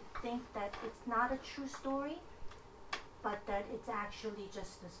choose to think that it's not a true story, but that it's actually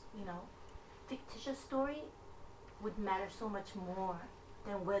just this, fictitious story, would matter so much more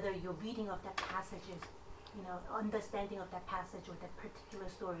than whether your reading of that passage is, understanding of that passage or that particular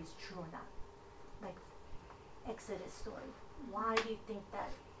story is true or not. Like Exodus story. Why do you think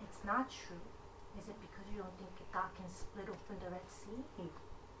that it's not true? Is it because you don't think that God can split open the Red Sea?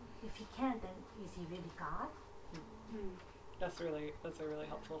 If He can, then is He really God? That's a really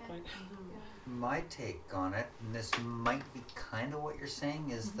helpful point. My take on it, and this might be kind of what you're saying,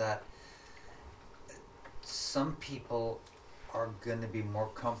 is that some people are going to be more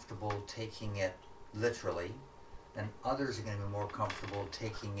comfortable taking it literally, and others are going to be more comfortable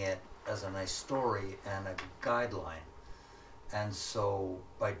taking it as a nice story and a guideline. And so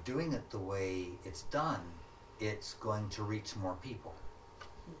by doing it the way it's done, it's going to reach more people,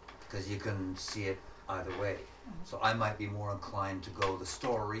 because you can see it either way. So I might be more inclined to go the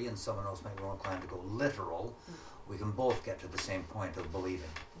story, and someone else might be more inclined to go literal. We can both get to the same point of believing.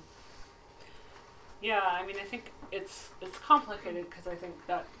 Yeah, I mean, I think it's complicated because I think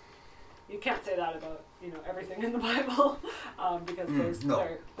that you can't say that about everything in the Bible because I'm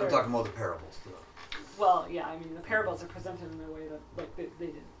talking about the parables. Well, yeah, I mean the parables are presented in a way that like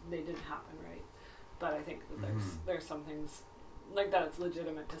they didn't happen, right? But I think that there's some things like that it's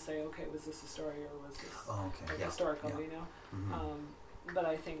legitimate to say, okay, was this a story or was this historical? But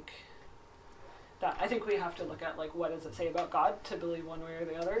I think we have to look at like what does it say about God to believe one way or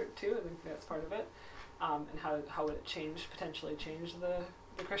the other too. I think that's part of it, and how would it potentially change the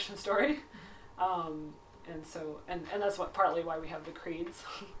Christian story. And so, and that's partly why we have the creeds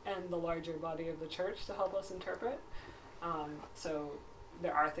and the larger body of the church to help us interpret. So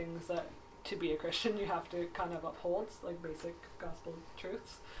there are things that, to be a Christian, you have to kind of uphold, like basic gospel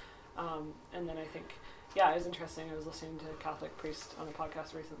truths. And then I think, it was interesting. I was listening to a Catholic priest on a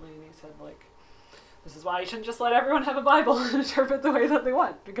podcast recently, and he said, like, this is why you shouldn't just let everyone have a Bible and interpret the way that they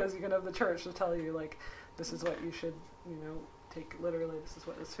want, because you can have the church to tell you, like, this is what you should, take literally, this is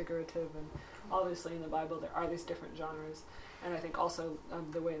what is figurative, and obviously in the Bible there are these different genres, and I think also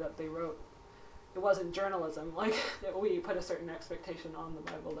the way that they wrote, it wasn't journalism, like that we put a certain expectation on the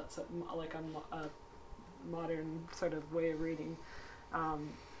Bible that's like a modern sort of way of reading,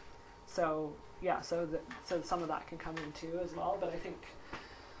 so some of that can come in too as well, but I think,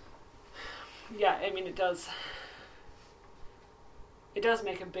 I mean it does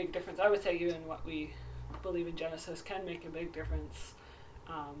make a big difference. I would say even what we believe in Genesis can make a big difference.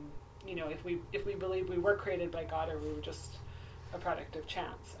 If we believe we were created by God or we were just a product of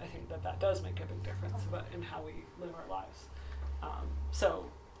chance, I think that does make a big difference in how we live our lives.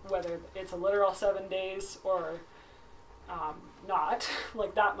 So whether it's a literal 7 days or not,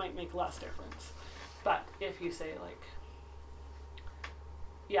 like that might make less difference. But if you say like,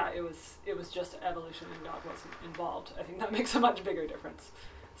 it was just evolution and God wasn't involved, I think that makes a much bigger difference.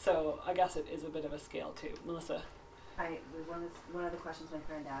 So I guess it is a bit of a scale too. Melissa? One of the questions my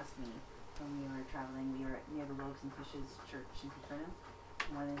friend asked me when we were traveling, we were near the Loaves and Fishes church in Capernaum,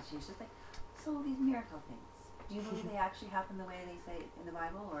 and she's just like, so these miracle things, do you believe they actually happen the way they say in the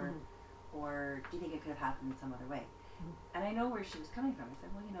Bible, or do you think it could have happened in some other way? And I know where she was coming from. I said,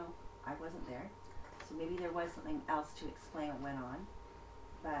 well, I wasn't there, so maybe there was something else to explain what went on,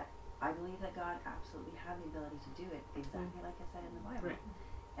 but I believe that God absolutely had the ability to do it exactly like I said in the Bible. Right.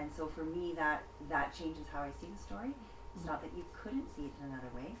 And so for me, that changes how I see the story. It's not that you couldn't see it in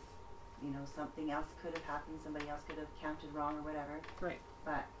another way. Something else could have happened. Somebody else could have counted wrong or whatever. Right.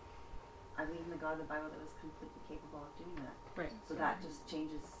 But I believe in the God of the Bible that was completely capable of doing that. Right. So that just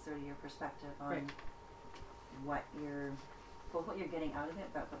changes sort of your perspective on what you're getting out of it,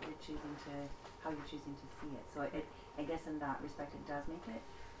 but how you're choosing to see it. So I guess in that respect, it does make it.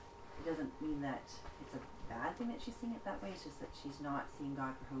 It doesn't mean that it's a bad thing that she's seeing it that way. It's just that she's not seeing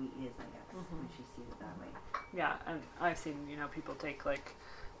God for who He is, I guess, when she sees it that way. Yeah, and I've seen people take like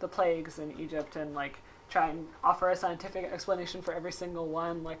the plagues in Egypt and like try and offer a scientific explanation for every single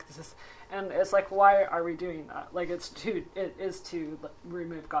one. Like this is, and it's like, why are we doing that? Like it is to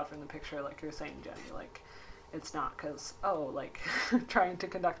remove God from the picture, like you're saying, Jenny. Like it's not because trying to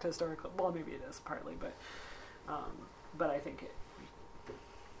conduct historical. Well, maybe it is partly, but I think it.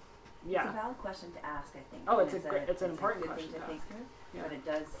 Yeah. It's a valid question to ask, I think. Oh, it's an important question to think through. Yeah. But it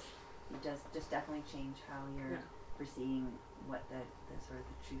does just definitely change how you're perceiving what the sort of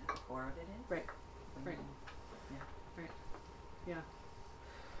the truth at the core of it is. Right. Right. Yeah. Right. Yeah.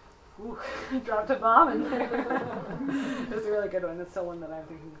 Ooh, dropped a bomb in there. It's a really good one. It's still one that I'm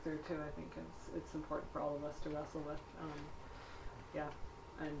thinking through too. I think it's important for all of us to wrestle with.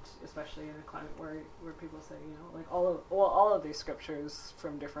 And especially in a climate where people say, like all of these scriptures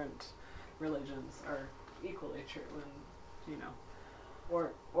from different religions are equally true, and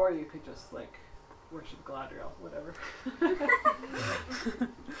or you could just like worship Galadriel, whatever.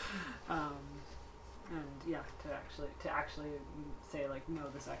 To actually say like, no,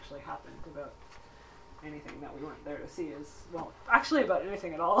 this actually happened about anything that we weren't there to see is actually about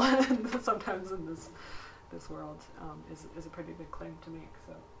anything at all. Sometimes in this world is a pretty big claim to make.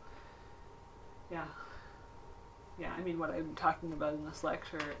 So I mean what I'm talking about in this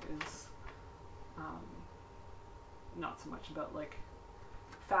lecture is not so much about like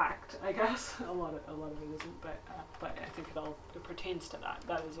fact, I guess. A lot of it isn't, but I think it pertains to that.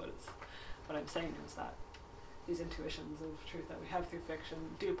 That is what I'm saying is that these intuitions of truth that we have through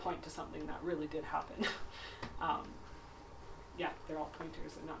fiction do point to something that really did happen. They're all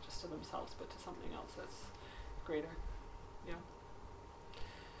pointers, and not just to themselves, but to something else that's greater. Yeah.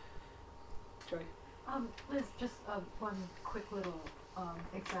 Joy. Liz, just one quick little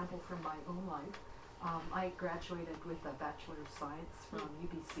example from my own life. I graduated with a Bachelor of Science from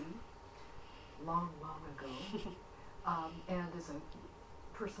UBC long ago. And as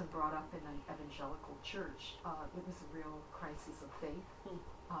a person brought up in an evangelical church, it was a real crisis of faith.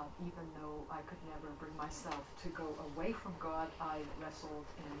 Even though I could never bring myself to go away from God, I wrestled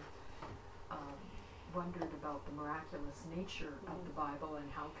and wondered about the miraculous nature of the Bible and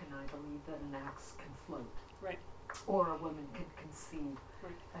how can I believe that an axe can float, Right. or a woman can conceive,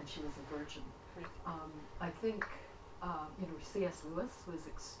 Right. and she was a virgin. Right. I think C.S. Lewis was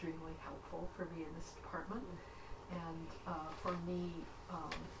extremely helpful for me in this department, and for me,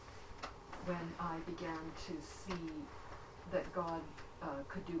 when I began to see that God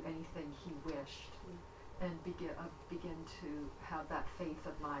could do anything He wished, and begin to have that faith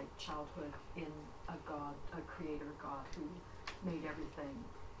of my childhood in a God, a creator God who made everything.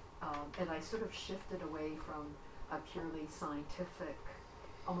 And I sort of shifted away from a purely scientific,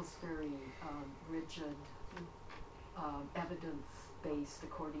 almost very rigid, evidence-based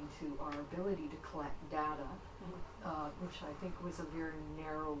according to our ability to collect data, which I think was a very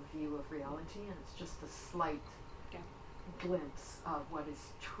narrow view of reality, and it's just a slight glimpse of what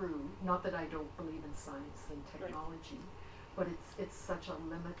is true. Not that I don't believe in science and technology, but it's such a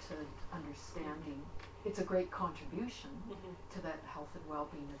limited understanding. It's a great contribution to that health and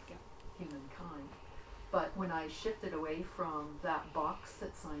well-being of humankind. But when I shifted away from that box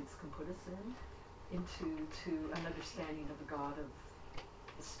that science can put us in, into an understanding of the God of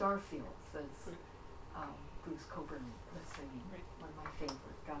the star fields, as Bruce Cockburn was saying, one of my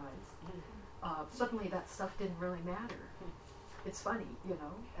favorite guys. Suddenly that stuff didn't really matter. It's funny,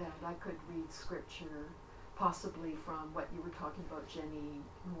 and I could read scripture possibly from what you were talking about, Jenny,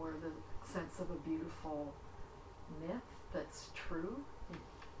 more the sense of a beautiful myth that's true,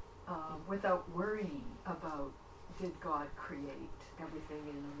 without worrying about did God create everything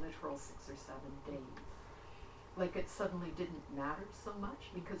in a literal 6 or 7 days. Like it suddenly didn't matter so much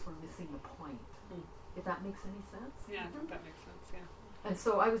because we're missing the point. If that makes any sense? Yeah, I think that makes sense, yeah. And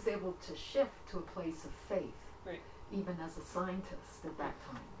so I was able to shift to a place of faith, Right. even as a scientist at that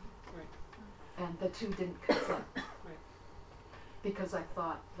time. Right. And the two didn't conflict. Right. Because I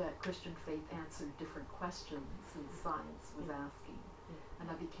thought that Christian faith answered different questions than science was asking. And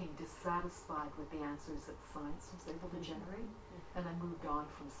I became dissatisfied with the answers that science was able to generate, and I moved on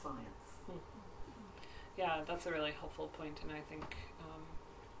from science. Yeah, that's a really helpful point, and I think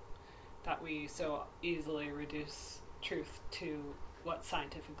that we so easily reduce truth to what's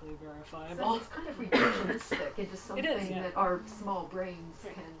scientifically verifiable. So it's kind of reductionistic into something that our small brains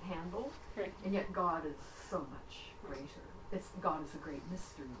Right. can handle, Right. and yet God is so much greater. God is a great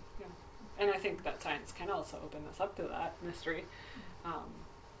mystery. Yeah. And I think that science can also open us up to that mystery.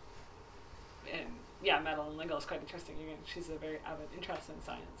 And yeah, Madeline Lingle is quite interesting. Again, she's a very avid interest in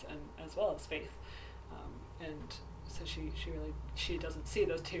science and as well as faith. And so she doesn't see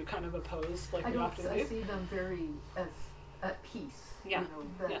those two kind of opposed like we often do. I see them very as at peace. Yeah.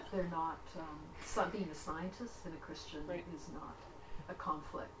 That they're not being a scientist and a Christian Right. is not a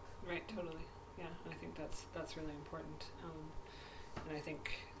conflict. Right, totally. Yeah, I think that's really important. And I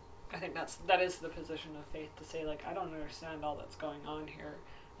think that is the position of faith, to say, like, I don't understand all that's going on here,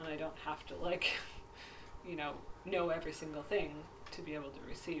 and I don't have to, like, know every single thing to be able to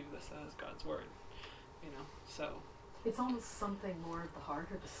receive this as God's word, so. It's almost something more of the heart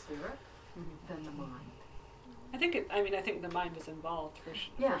or the spirit than the mind. I think the mind is involved for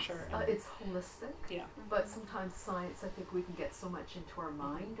sure. It's holistic. Yeah. But sometimes science, I think we can get so much into our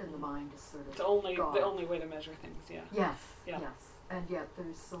mind, and the mind is sort of It's only God. the only way to measure things, yeah. Yes, Yeah. yes. And yet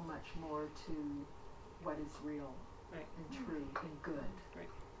there's so much more to what is real Right. and true and good.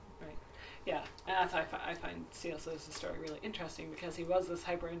 Yeah, and that's why I find C.S. Lewis's story really interesting, because he was this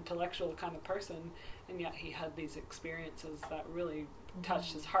hyper-intellectual kind of person, and yet he had these experiences that really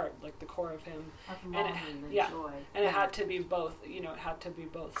touched his heart, like the core of him. Of And longing and yeah, joy. And it had to be both, it had to be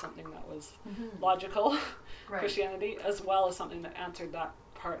both something that was Mhm. logical, Right. Christianity, as well as something that answered that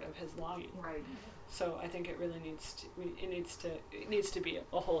part of his longing. Right. So I think it really needs to be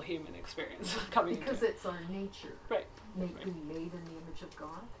a whole human experience coming Because into it. it's our nature. Right. Being made in the image of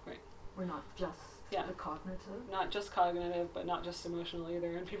God. Right. We're not just the cognitive. Not just cognitive, but not just emotional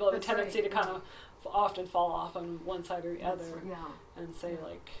either. And people have That's a tendency right, to kind of often fall off on one side or the That's other, yeah. and say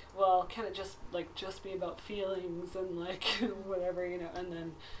like, well, can it just be about feelings and like whatever, and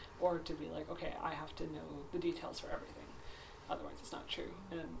then, or to be like, okay, I have to know the details for everything, otherwise it's not true,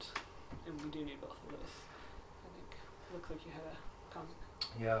 and we do need both of those. I think. Looks like you had a comment.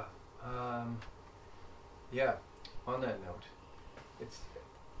 Yeah. On that note, it's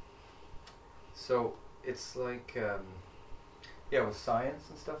So it's like, with science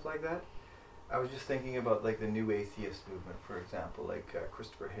and stuff like that. I was just thinking about like the new atheist movement, for example, like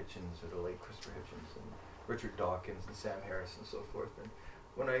Christopher Hitchens, or the late Christopher Hitchens, and Richard Dawkins and Sam Harris and so forth. And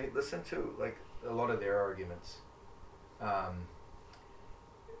when I listen to like a lot of their arguments, a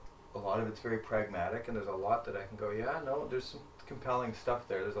lot of it's very pragmatic, and there's a lot that I can go, yeah, no, there's some compelling stuff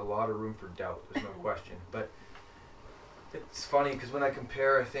there. There's a lot of room for doubt. There's no question. But it's funny because when I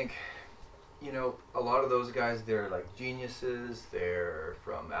compare, I think, you know, a lot of those guys, they're like geniuses. They're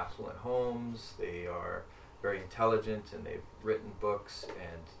from affluent homes. They are very intelligent, and they've written books,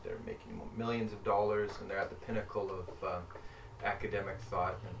 and they're making millions of dollars, and they're at the pinnacle of academic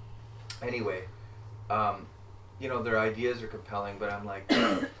thought. And anyway, you know, their ideas are compelling, but I'm like,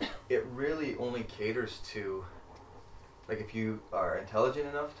 it really only caters to, like, if you are intelligent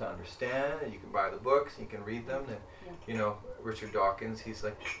enough to understand, and you can buy the books, and you can read them, then, you know, Richard Dawkins, he's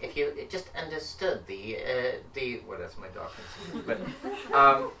like, if you just understood the well, that's my Dawkins, but,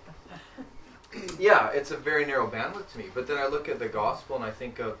 yeah, it's a very narrow bandwidth to me. But then I look at the gospel, and I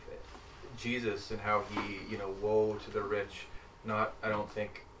think of Jesus and how he, you know, woe to the rich. Not, I don't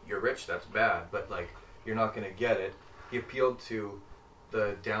think you're rich, that's bad, but like, you're not going to get it. He appealed to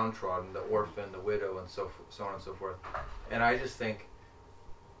the downtrodden, the orphan, the widow, and so on and so forth. And I just think,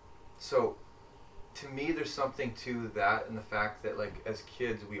 so to me, there's something to that, in the fact that, like, as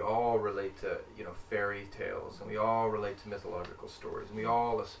kids, we all relate to, you know, fairy tales, and we all relate to mythological stories, and we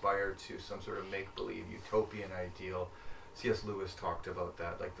all aspire to some sort of make-believe utopian ideal. C.S. Lewis talked about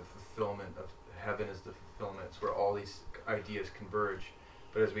that, like the fulfillment of heaven is the fulfillment. It's where all these ideas converge.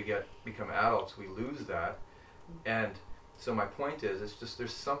 But as we become adults, we lose that. And so my point is, it's just,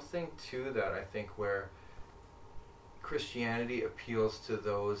 there's something to that, I think, where Christianity appeals to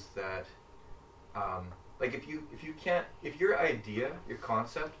those that, like, if your idea, your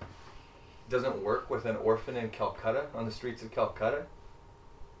concept doesn't work with an orphan in Calcutta, on the streets of Calcutta,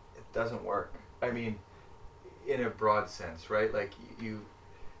 it doesn't work. I mean, in a broad sense, right? Like,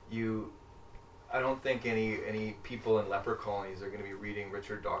 I don't think any people in leper colonies are going to be reading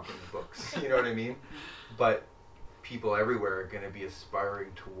Richard Dawkins' books, you know what I mean? But people everywhere are going to be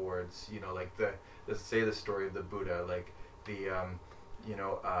aspiring towards, you know, like let's say the story of the Buddha, like the,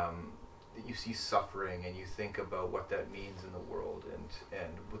 you see suffering and you think about what that means in the world and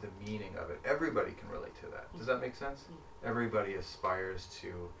with the meaning of it. Everybody can relate to that. Does that make sense? Everybody aspires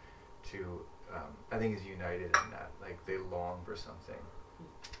to I think is united in that. Like, they long for something.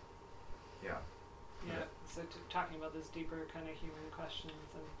 Yeah. Yeah, so talking about those deeper kind of human questions,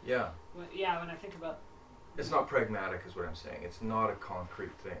 and when I think about, it's not pragmatic, is what I'm saying. It's not a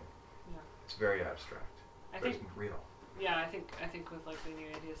concrete thing. Yeah, it's very abstract. But it's real. Yeah, I think with like the new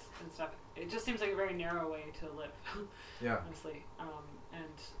ideas and stuff, it just seems like a very narrow way to live. Yeah. Honestly,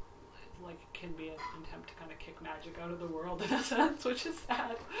 and like can be an attempt to kind of kick magic out of the world in a sense, which is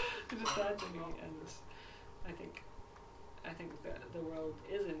sad. Which is sad to me, and I think the world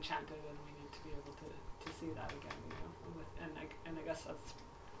is enchanted, and we need to be able to see that again, you know. And I guess that's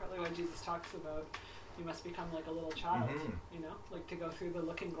partly why Jesus talks about you must become like a little child, you know, like to go through the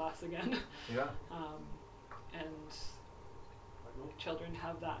looking glass again. Yeah. And children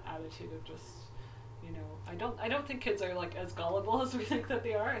have that attitude of just, you know, I don't think kids are like as gullible as we think that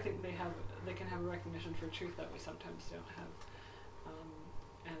they are. I think they can have a recognition for truth that we sometimes don't have,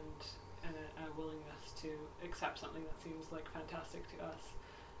 and a willingness to accept something that seems like fantastic to us,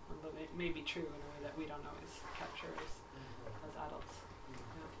 but may be true in a way that we don't always capture as adults.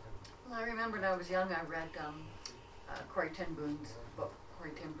 Yeah. Well, I remember when I was young, I read Corrie ten Boom's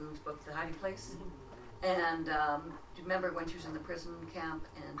book, The Hiding Place. And do you remember when she was in the prison camp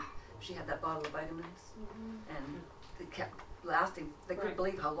and she had that bottle of vitamins? And it kept lasting. They couldn't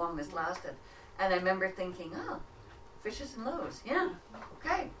believe how long this lasted. And I remember thinking, fishes and loaves. Yeah,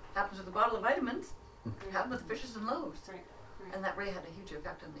 okay. Happens with a bottle of vitamins. Happens with fishes and loaves. Right. And that really had a huge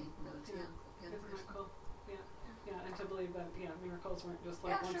effect on me. Isn't that cool? Yeah, and to believe that, miracles weren't just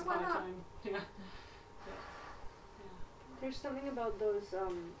like once upon a time. Yeah. There's something about those,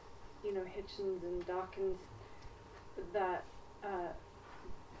 Hitchens and Dawkins that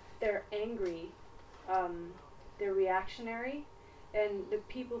they're angry, they're reactionary, and the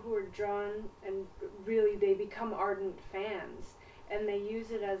people who are drawn, and really they become ardent fans, and they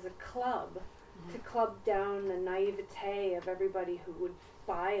use it as a club to club down the naivete of everybody who would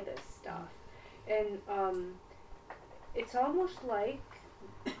buy this stuff. And it's almost like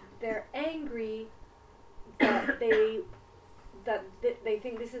they're angry that they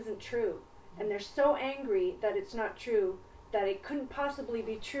think this isn't true, and they're so angry that it's not true, that it couldn't possibly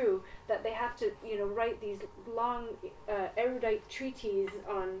be true, that they have to, write these long erudite treatises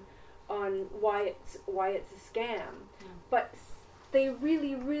on why it's a scam, but they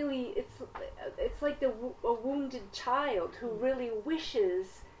really it's like a wounded child who really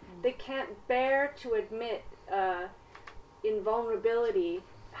wishes they can't bear to admit in vulnerability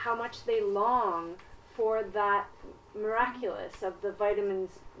how much they long for that miraculous of the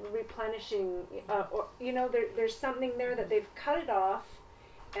vitamins replenishing, or there's something there that they've cut it off,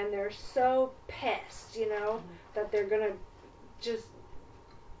 and they're so pissed, that they're gonna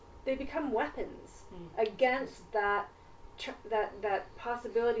they become weapons against that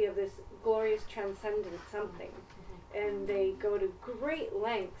possibility of this glorious transcendent something, and they go to great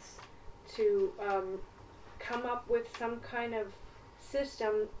lengths to come up with some kind of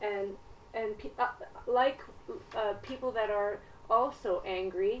system, and people that are also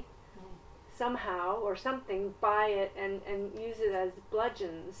angry somehow or something buy it and use it as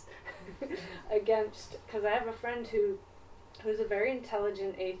bludgeons against, because I have a friend who's a very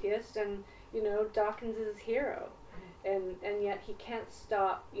intelligent atheist, and Dawkins is his hero, and yet he can't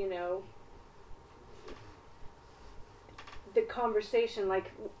stop the conversation,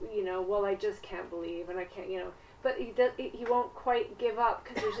 well, I just can't believe, and I can't, but he won't quite give up,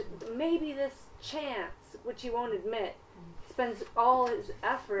 because there's maybe this chance, which he won't admit. He spends all his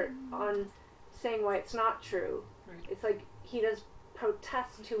effort on saying why it's not true. Right. It's like he does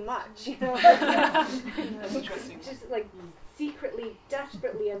protest too much, That's interesting. Just like secretly,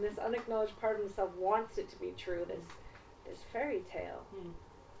 desperately, and this unacknowledged part of himself wants it to be true, this fairy tale.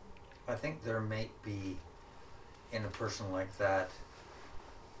 I think there may be, in a person like that,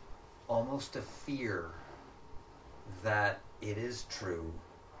 almost a fear that it is true,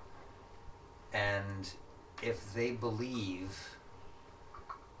 and if they believe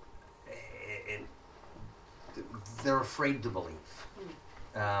it, they're afraid to believe,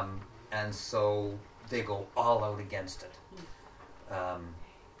 and so they go all out against it.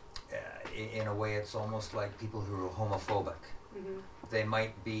 In a way, it's almost like people who are homophobic. They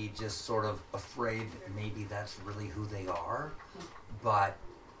might be just sort of afraid that maybe that's really who they are, but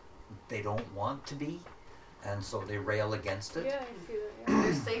they don't want to be, and so they rail against it. Yeah, I see that. Yeah.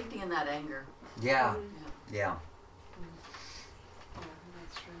 There's safety in that anger. Yeah. Yeah.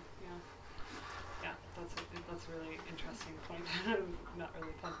 That's true. Yeah, that's a really interesting point. I've not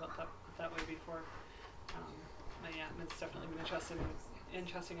really thought about that way before. But yeah, it's definitely been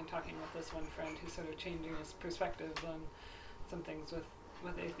interesting in talking with this one friend who's sort of changing his perspective on some things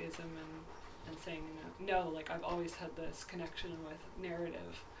with atheism, and saying, no, I've always had this connection with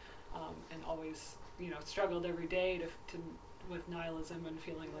narrative, and always, struggled every day to with nihilism and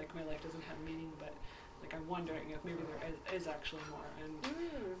feeling like my life doesn't have meaning, but I'm wondering if maybe there is actually more, and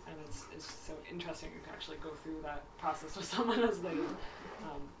it's so interesting to actually go through that process with someone as they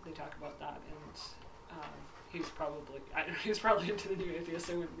talk about that, and he's probably into the new atheist,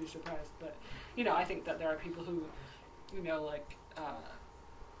 so I wouldn't be surprised, but I think that there are people who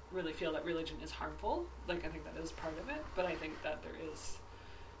really feel that religion is harmful. I think that is part of it, but I think that there is,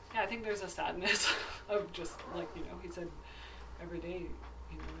 I think there's a sadness of just he said, every day,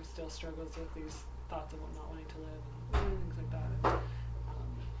 he still struggles with these thoughts of not wanting to live and things like that. And,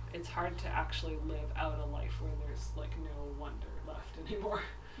 it's hard to actually live out a life where there's no wonder left anymore.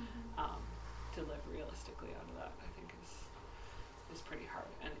 To live realistically out of that, I think is pretty hard,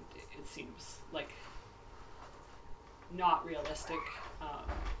 and it seems not realistic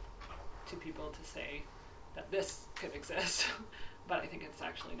to people to say that this could exist, but I think it's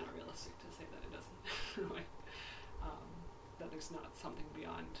actually not realistic to say that it doesn't. That there's not something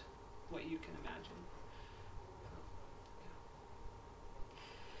beyond what you can imagine.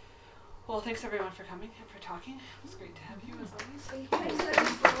 Well, thanks everyone for coming and for talking. It was great to have you as always.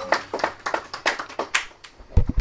 Thanks.